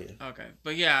is Dahlia. Okay.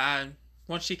 But yeah,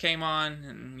 once she came on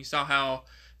and you saw how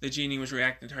the Genie was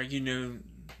reacting to her, you knew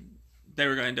they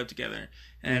were going to end up together.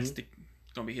 And that's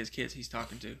going to be his kids he's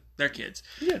talking to. Their kids.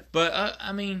 Yeah. But,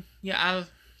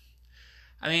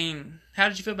 how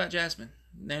did you feel about Jasmine?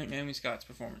 Naomi Scott's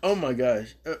performance. Oh my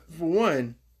gosh. For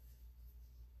one,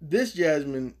 this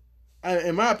Jasmine,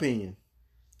 in my opinion,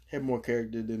 had more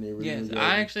character than the original. Yes,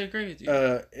 I actually agree with you.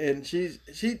 And she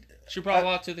brought a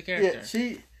lot to the character.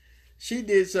 Yeah, she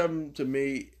did something to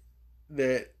me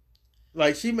that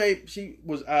like she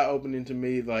was eye opening to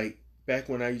me. Like back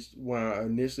when I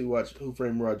initially watched Who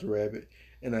Framed Roger Rabbit,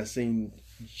 and I seen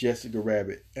Jessica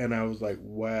Rabbit, and I was like,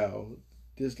 wow,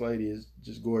 this lady is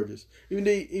just gorgeous.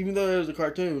 Even though it was a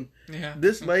cartoon, Yeah.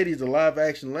 this lady is a live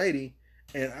action lady,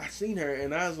 and I seen her,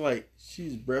 and I was like,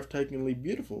 she's breathtakingly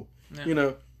beautiful. Yeah. You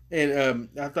know, and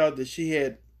I thought that she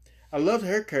had. I loved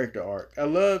her character arc. I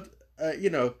loved, I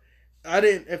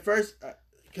didn't at first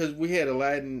because we had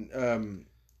Aladdin.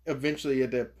 Eventually,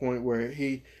 at that point where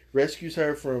he rescues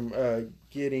her from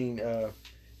getting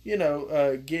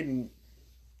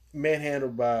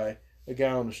manhandled by a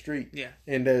guy on the street. Yeah.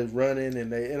 And they're running,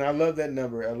 and I love that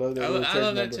number. I love that. I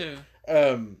love that too.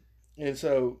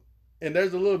 And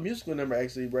there's a little musical number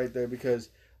actually right there because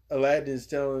Aladdin is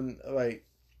telling like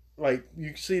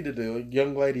you see that the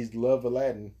young ladies love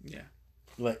Aladdin. Yeah.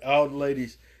 Like all the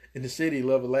ladies in the city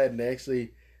love Aladdin. They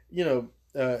actually,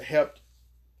 helped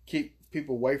keep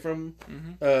people away from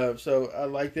him. Mm-hmm. So I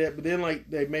like that. But then like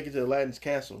they make it to Aladdin's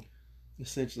castle,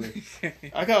 essentially.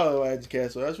 I call it Aladdin's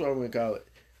castle. That's what I'm gonna call it.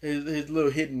 His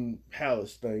little hidden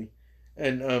palace thing,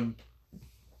 and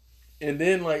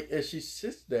then like as she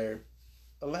sits there,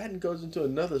 Aladdin goes into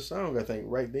another song. I think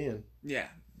right then. Yeah,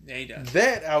 he does.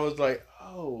 That I was like,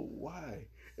 oh, why?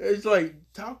 It's like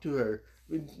talk to her,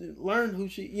 learn who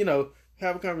she,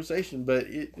 have a conversation. But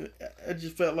I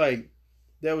just felt like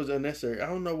that was unnecessary. I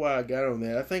don't know why I got on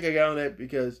that. I think I got on that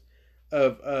because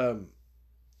of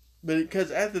but because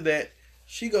after that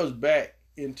she goes back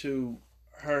into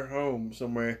her home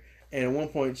somewhere, and at one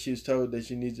point she was told that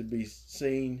she needs to be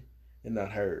seen and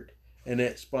not heard, and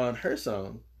that spawned her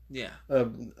song. Yeah.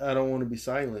 I don't want to be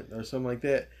silent or something like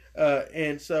that.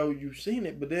 And so you've seen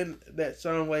it, but then that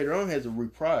song later on has a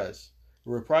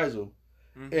reprisal,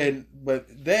 Mm-hmm. but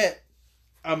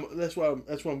that's what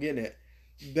I'm getting at.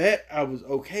 That I was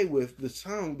okay with the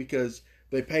song because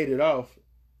they paid it off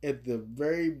at the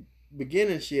very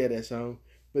beginning. She had that song,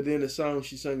 but then the song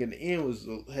she sung in the end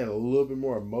had a little bit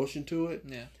more emotion to it,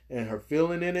 Yeah. and her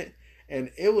feeling in it,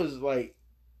 and it was like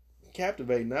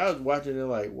captivating. I was watching it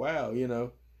like, wow,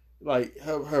 like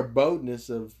her boldness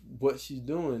of what she's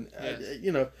doing,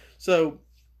 Yes. So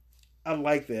I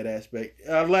like that aspect.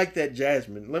 I like that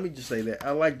Jasmine. Let me just say that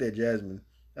I like that Jasmine.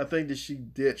 I think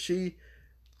that she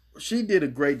did a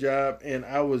great job, and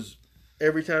I was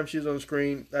every time she was on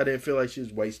screen, I didn't feel like she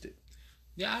was wasted.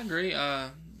 Yeah, I agree.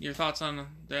 Your thoughts on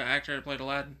the actor that played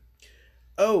Aladdin?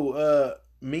 Oh,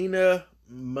 Mina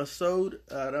Masood.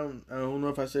 I don't know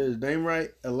if I said his name right.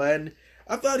 Aladdin.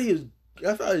 I thought he was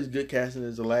good casting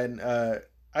as Aladdin.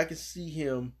 I could see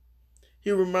him.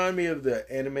 He reminded me of the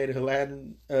animated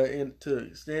Aladdin to an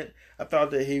extent. I thought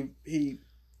that he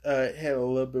had a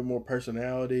little bit more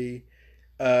personality.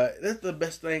 That's the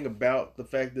best thing about the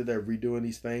fact that they're redoing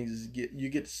these things is you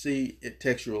get to see it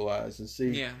textualized and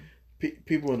see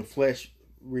people in the flesh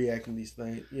reacting to these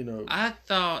things. I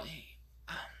thought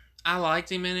I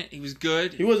liked him in it. He was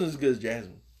good. He wasn't as good as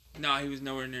Jasmine. No, he was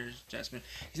nowhere near as Jasmine.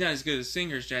 He's not as good a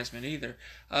singer as Jasmine either.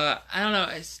 I don't know.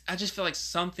 I just feel like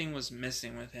something was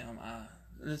missing with him.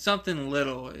 Something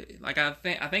little. Like I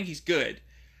think he's good.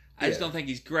 I just don't think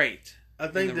he's great. I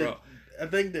think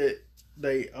that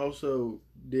they also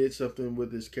did something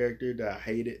with his character that I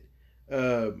hated.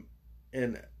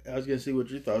 And I was gonna see what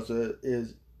your thoughts are.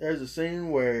 There's a scene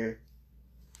where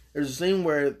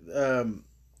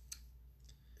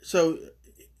so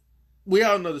we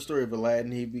all know the story of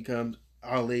Aladdin. He becomes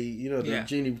Ali. The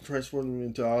genie transformed him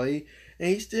into Ali, and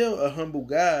he's still a humble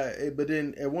guy. But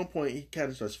then at one point, he kind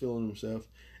of starts feeling himself,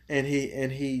 and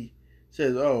he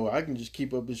says, "Oh, I can just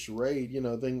keep up this charade,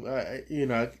 thing.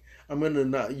 I'm gonna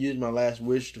not use my last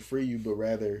wish to free you, but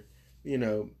rather,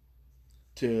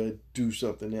 to do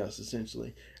something else,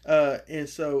 essentially." And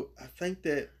so I think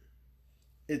that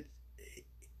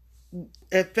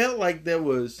it felt like that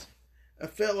was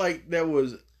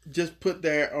just put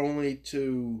there only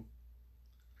to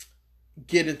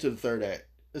get into the third act,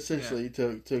 essentially,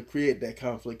 to create that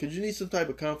conflict. Because you need some type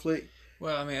of conflict.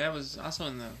 Well, I mean, that was also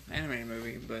in the animated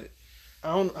movie, but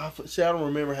I don't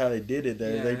remember how they did it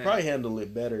there. They probably handled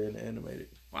it better in the animated.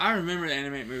 Well, I remember the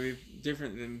animated movie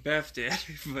different than Beth did,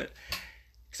 but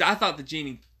because I thought the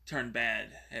genie turned bad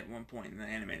at one point in the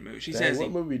animated movie. She says,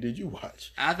 "What movie did you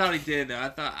watch?" I thought he did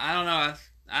though. I don't know.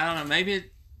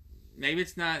 Maybe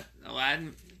it's not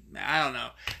Aladdin. I don't know.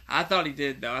 I thought he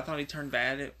did though. I thought he turned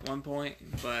bad at one point,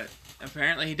 but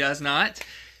apparently he does not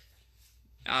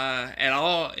at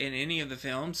all in any of the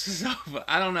films. So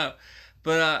I don't know.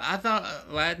 But I thought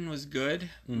Aladdin was good.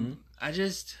 Mm-hmm. I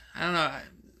don't know.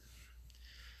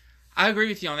 I agree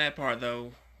with you on that part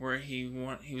though, where he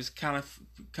was kind of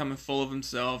coming full of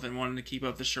himself and wanting to keep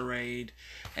up the charade,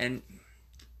 and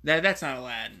That's not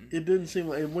Aladdin. It didn't seem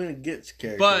like it went against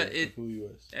character But of who he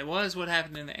was. It was what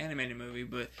happened in the animated movie,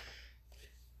 but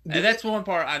that's one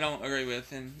part I don't agree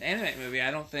with. In the animated movie, I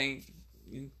don't think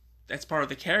that's part of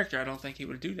the character. I don't think he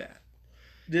would do that.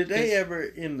 Did they ever,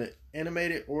 in the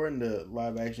animated or in the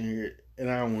live action here, and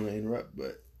I don't want to interrupt,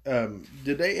 but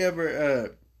did they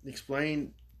ever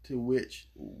explain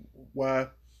why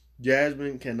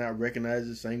Jasmine cannot recognize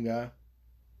the same guy,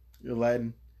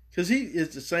 Aladdin? Because he is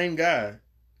the same guy.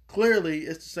 Clearly,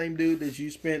 it's the same dude that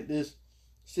you spent this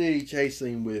city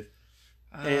chasing with,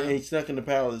 and he snuck in the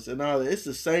palace and all that. It's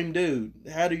the same dude.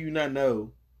 How do you not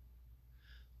know?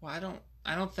 Well,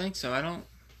 I don't think so. I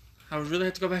would really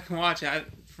have to go back and watch it.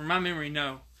 From my memory,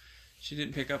 no, she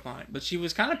didn't pick up on it, but she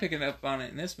was kind of picking up on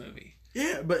it in this movie.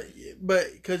 Yeah, but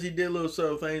because he did little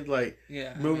subtle things like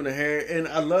moving the hair, and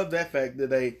I love that fact that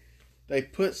they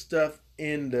put stuff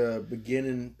in the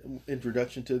beginning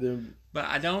introduction to them. But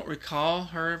I don't recall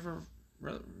her ever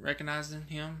recognizing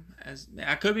him as.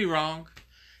 I could be wrong.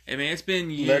 I mean, it's been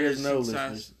years. Let us know,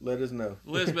 listeners. Let us know,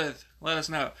 Elizabeth. Let us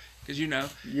know, because you know.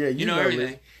 Yeah, you know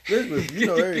everything. Elizabeth, you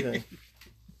know everything.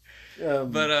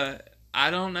 But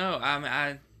I don't know. I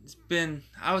mean, it's been.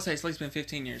 I would say it's at least been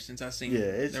 15 years since I've seen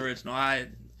the original.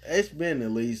 It's been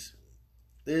at least.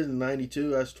 This is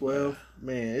 92. I was 12.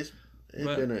 Man,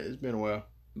 it's been a while.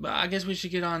 But I guess we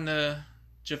should get on the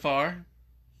Jafar.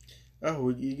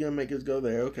 Oh, you're gonna make us go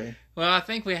there? Okay. Well, I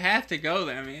think we have to go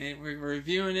there. I mean, we're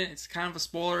reviewing it. It's kind of a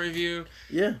spoiler review.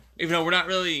 Yeah. Even though we're not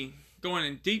really going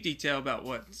in deep detail about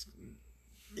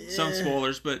some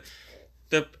spoilers, but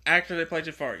the actor that played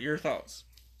Jafar, your thoughts?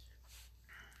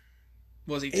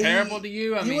 Was he terrible to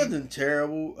you? He wasn't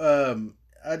terrible. I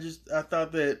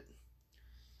thought that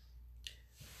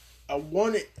I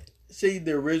wanted see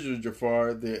the original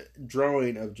Jafar, the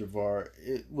drawing of Jafar.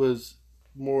 It was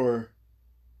more.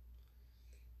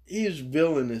 He was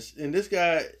villainous, and this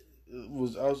guy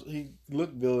was also he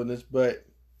looked villainous, but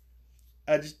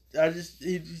he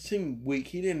seemed weak.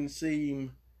 He didn't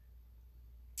seem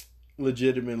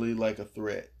legitimately like a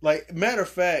threat. Like, matter of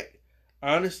fact,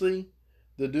 honestly,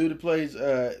 the dude that plays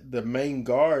the main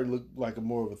guard looked like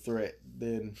more of a threat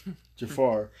than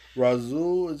Jafar.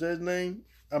 Razul, is that his name?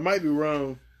 I might be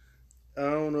wrong. I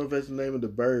don't know if that's the name of the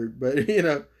bird, but you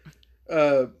know,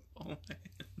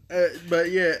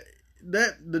 but yeah.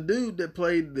 The dude that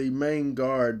played the main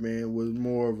guard, man, was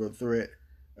more of a threat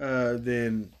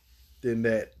than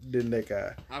that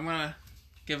guy. I'm gonna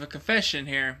give a confession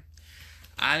here.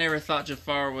 I never thought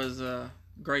Jafar was a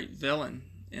great villain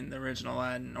in the original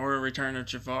Aladdin or Return of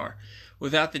Jafar.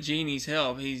 Without the genie's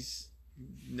help, he's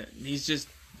just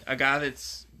a guy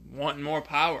that's wanting more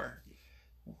power.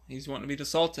 He's wanting to be the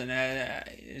Sultan.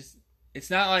 It's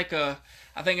not like I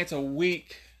think it's a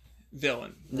weak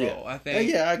villain role. Yeah. I think.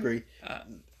 Yeah, I agree.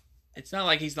 It's not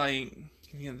like he's like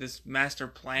this master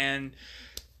plan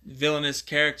villainous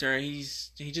character. He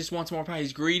just wants more power.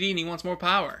 He's greedy and he wants more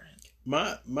power.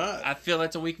 I feel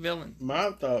that's a weak villain.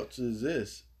 My thoughts is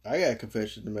this. I got a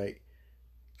confession to make.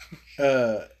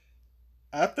 I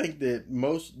think that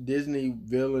most Disney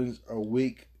villains are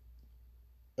weak,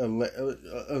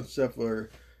 except for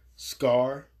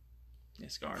Scar. Yeah,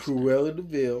 Scar. Cruella de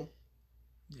Vil.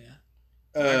 Yeah.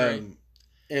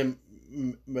 And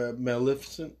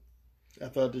Maleficent. I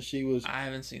thought that she was. I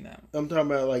haven't seen that one. I'm talking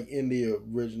about like in the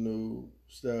original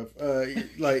stuff. But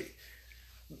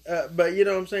you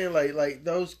know what I'm saying? Like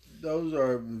those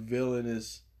are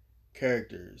villainous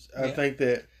characters. I think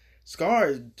that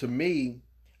Scar to me.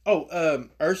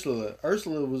 Ursula.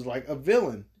 Ursula was like a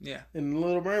villain. Yeah. In The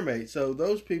Little Mermaid. So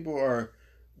those people are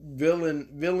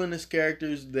villainous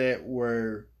characters that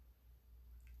were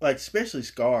like, especially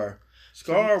Scar.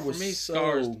 Scar was for me.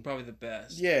 Scar is probably the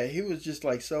best. Yeah, he was just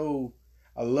like so.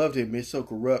 I loved him. He's so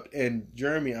corrupt, and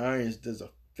Jeremy Irons does a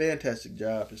fantastic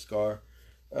job as Scar.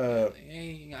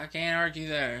 I can't argue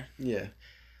there. Yeah,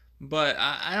 but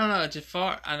I don't know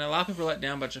Jafar. I know a lot of people are let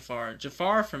down by Jafar.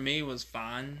 Jafar for me was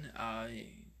fine.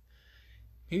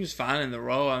 He was fine in the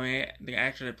role. I mean, the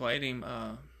actor that played him.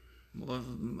 I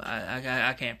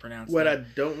can't pronounce what that. I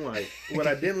don't like. What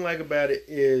I didn't like about it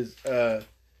is.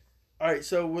 All right,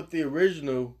 so with the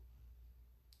original,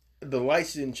 the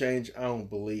lights didn't change. I don't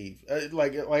believe.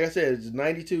 Like I said, it's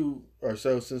 92 or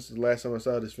so since the last time I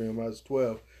saw this film. I was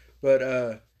 12, but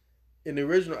in the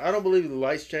original, I don't believe the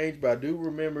lights changed. But I do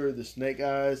remember the snake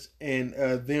eyes and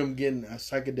them getting a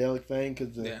psychedelic thing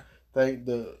because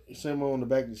the symbol on the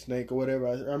back of the snake or whatever.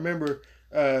 I remember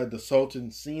the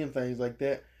Sultan seeing things like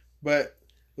that. But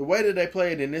the way that they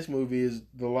play it in this movie is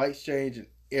the lights change and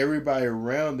everybody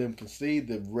around them can see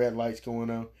the red lights going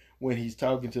on when he's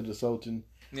talking to the Sultan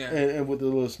and with the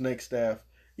little snake staff.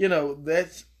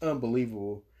 that's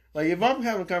unbelievable. Like, if I'm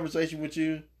having a conversation with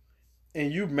you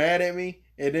and you mad at me,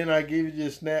 and then I give you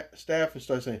this staff and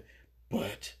start saying,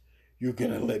 but you're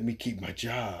going to let me keep my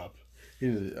job.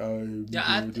 He's like, I'm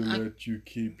going to let you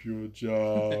keep your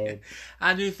job.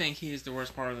 I do think he's the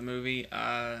worst part of the movie.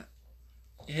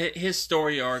 His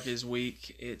story arc is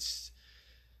weak. It's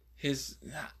his...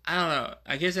 I don't know.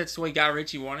 I guess that's the way Guy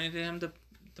Ritchie wanted him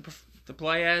to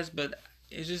play as, but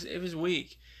it was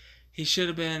weak. He should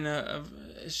have been...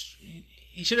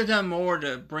 he should have done more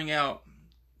to bring out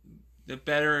the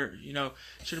better,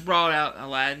 should have brought out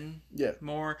Aladdin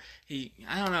more. I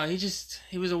don't know,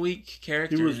 he was a weak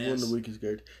character. He was one of the weakest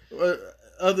characters.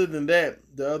 Other than that,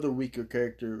 the other weaker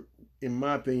character, in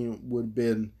my opinion, would have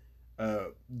been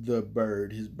the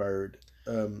bird, his bird.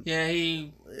 I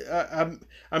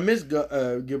miss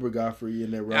Gilbert Gottfried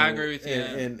in that role. I agree with you.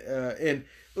 And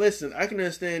listen, I can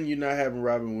understand you not having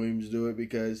Robin Williams do it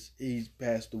because he's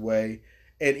passed away.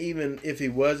 And even if he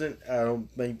wasn't, I don't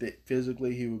think that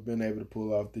physically he would have been able to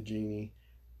pull off the genie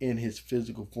in his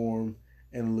physical form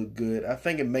and look good. I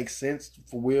think it makes sense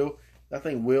for Will. I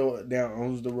think Will now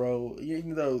owns the role,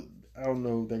 even though I don't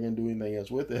know if they're going to do anything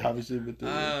else with it, obviously. But the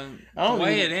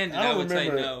way it ended, I would say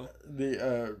no.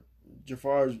 The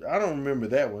Jafar's, I don't remember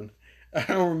that one. I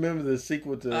don't remember the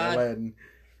sequel to Aladdin.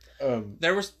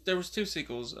 There was two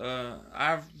sequels.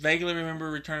 I vaguely remember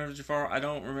Return of Jafar. I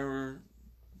don't remember...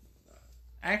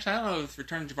 Actually, I don't know if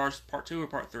Return of Jafar is part 2 or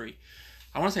part 3.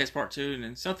 I want to say it's part 2, and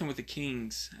then something with the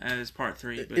Kings as part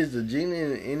 3. But is the genie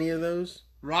in any of those?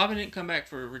 Robin didn't come back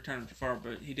for Return of Jafar,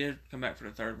 but he did come back for the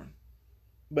third one.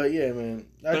 But yeah, man.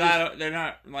 They're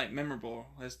not like memorable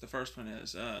as the first one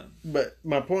is. But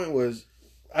my point was,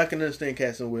 I can understand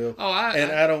casting Will.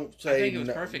 I don't say I think it was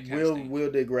perfect casting.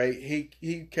 Will did great.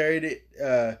 He carried it.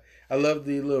 I love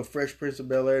the little Fresh Prince of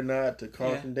Bel-Air nod to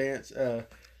Carlton dance.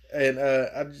 And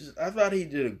I thought he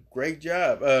did a great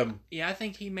job. I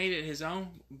think he made it his own.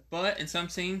 But in some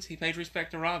scenes, he paid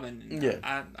respect to Robin.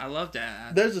 I love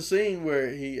that. There's a scene where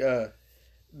he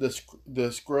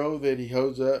the scroll that he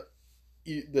holds up,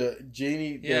 the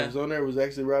genie that was on there was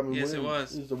actually Robin Williams. Yes, it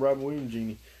was. It's the Robin Williams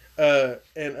genie. But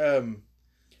I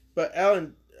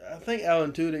think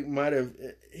Alan Tudyk might have.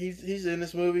 He's in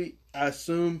this movie. I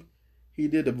assume he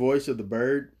did the voice of the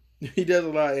bird. He does a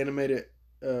lot of animated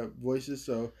voices,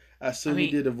 so I assume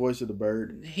he did the voice of the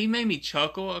bird. He made me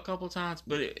chuckle a couple times,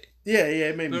 but it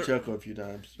made me chuckle a few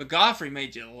times. But Godfrey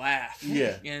made you laugh.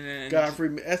 Yeah, Godfrey,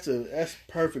 that's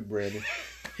perfect, Brandon.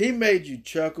 He made you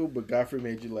chuckle, but Godfrey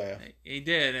made you laugh. He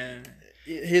did, and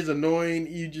his annoying.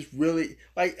 You just really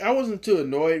like. I wasn't too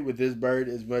annoyed with this bird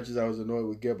as much as I was annoyed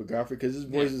with Gilbert Godfrey because his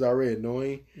voice is already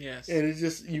annoying. Yes, and it's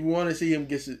just you want to see him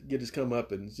get his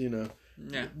comeuppance,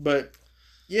 Yeah, but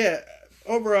yeah.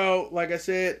 Overall, like I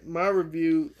said, my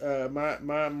review,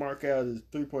 my mark out is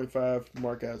 3.5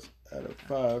 mark outs out of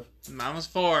 5. Mine was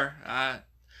 4. I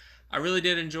really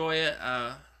did enjoy it.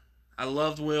 I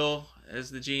loved Will as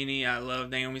the genie. I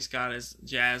loved Naomi Scott as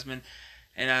Jasmine,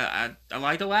 and I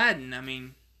liked Aladdin. I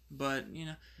mean, but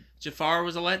Jafar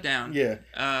was a letdown. Yeah.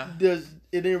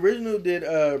 In the original, did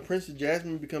Princess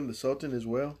Jasmine become the Sultan as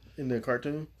well in the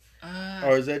cartoon?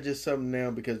 Or is that just something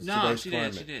now because of today's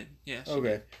climate? She did. Yeah. Okay.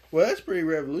 Did. Well, that's pretty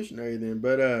revolutionary then,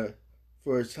 but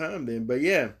for its time then. But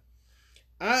yeah,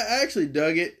 I actually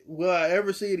dug it. Will I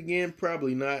ever see it again?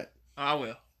 Probably not. I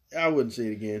will. I wouldn't see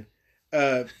it again.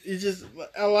 It's just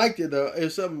I liked it though.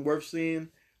 It's something worth seeing,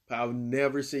 but I'll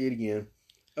never see it again.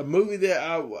 A movie that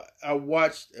I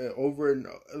watched that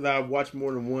I've watched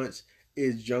more than once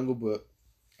is Jungle Book.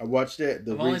 I watched that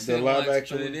the live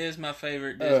action, but it is my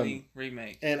favorite Disney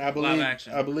remake. And I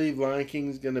believe Lion King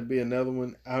is going to be another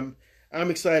one. I'm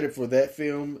excited for that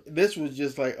film. This was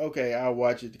just like, okay, I'll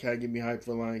watch it to kind of get me hyped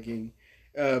for Lion King.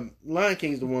 Lion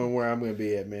King's the one where I'm going to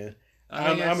be at, man.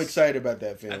 I'm excited about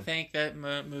that film. I think that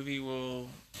movie will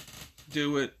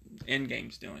do what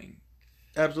Endgame's doing.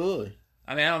 Absolutely.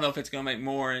 I mean, I don't know if it's going to make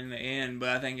more in the end, but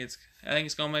I think it's going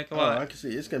to make a lot. I can see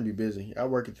it's going to be busy. I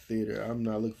work at the theater. I'm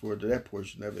not looking forward to that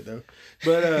portion of it though.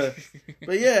 But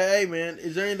but yeah, hey man,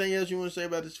 is there anything else you want to say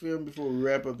about this film before we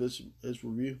wrap up this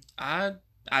review?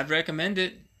 I'd recommend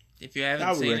it if you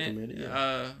haven't seen it. I would recommend it.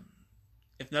 Yeah.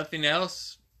 If nothing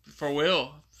else, for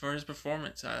Will for his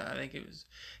performance, I think he was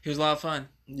a lot of fun.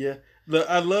 Yeah,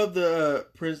 I love the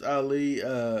Prince Ali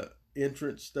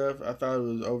entrance stuff. I thought it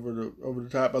was over the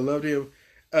top. I loved him.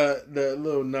 The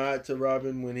little nod to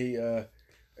Robin when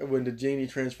when the genie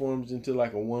transforms into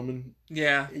like a woman.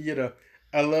 Yeah.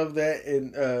 I love that.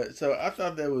 And so I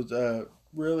thought that was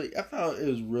really,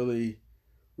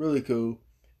 really cool.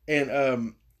 And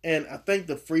I think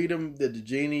the freedom that the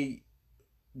genie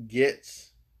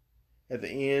gets at the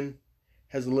end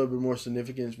has a little bit more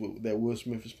significance that Will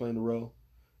Smith is playing the role.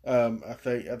 I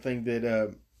think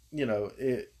that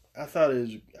I thought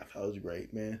it was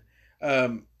great, man.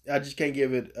 I just can't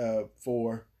give it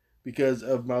 4 because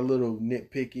of my little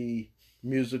nitpicky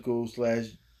musical /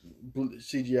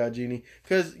 CGI genie.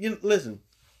 Because listen,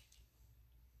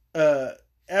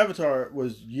 Avatar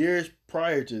was years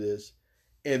prior to this,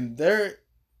 and their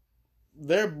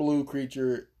blue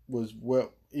creature was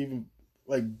even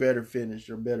like better finished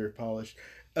or better polished.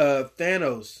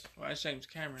 Thanos. Well, that's James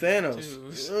Cameron.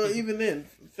 Thanos. Even then,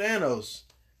 Thanos.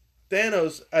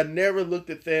 I never looked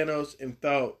at Thanos and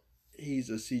thought he's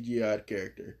a CGI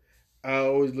character. I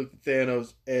always looked at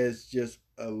Thanos as just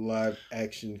a live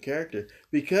action character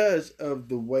because of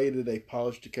the way that they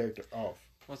polished the character off.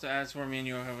 Well, so as for me and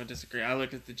you, I would disagree. I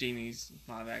looked at the genie's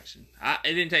live action.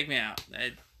 It didn't take me out.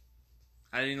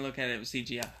 I didn't look at it with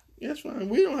CGI. That's fine.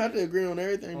 We don't have to agree on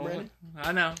everything, well, Brandon.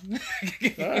 I know.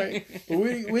 All right,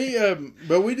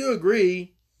 but we do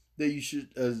agree that you should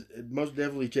most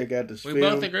definitely check out this film. We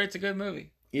both agree it's a good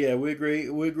movie. Yeah, we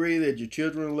agree. We agree that your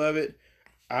children love it.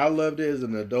 I loved it as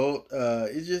an adult.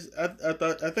 It's just I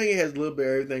think it has a little bit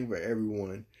of everything for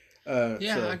everyone. I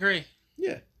agree.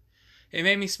 Yeah, it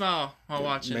made me smile while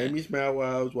watching it. Made me smile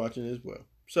while I was watching it as well.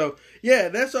 So yeah,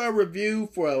 that's our review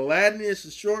for Aladdin. It's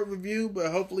a short review,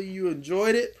 but hopefully you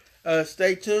enjoyed it.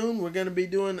 Stay tuned. We're going to be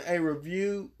doing a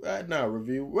review. Not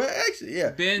review. Well, actually, yeah.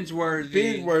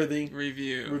 Binge-worthy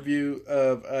review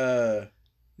of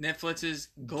Netflix's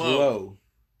Glow.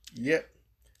 Yep.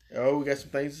 Oh, we got some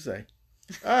things to say.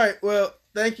 All right. Well,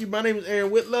 thank you. My name is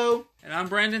Aaron Whitlow. And I'm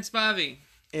Brandon Spivey.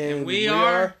 And we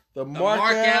are the Mark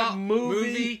Out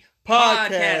Movie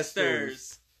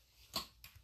Podcasters.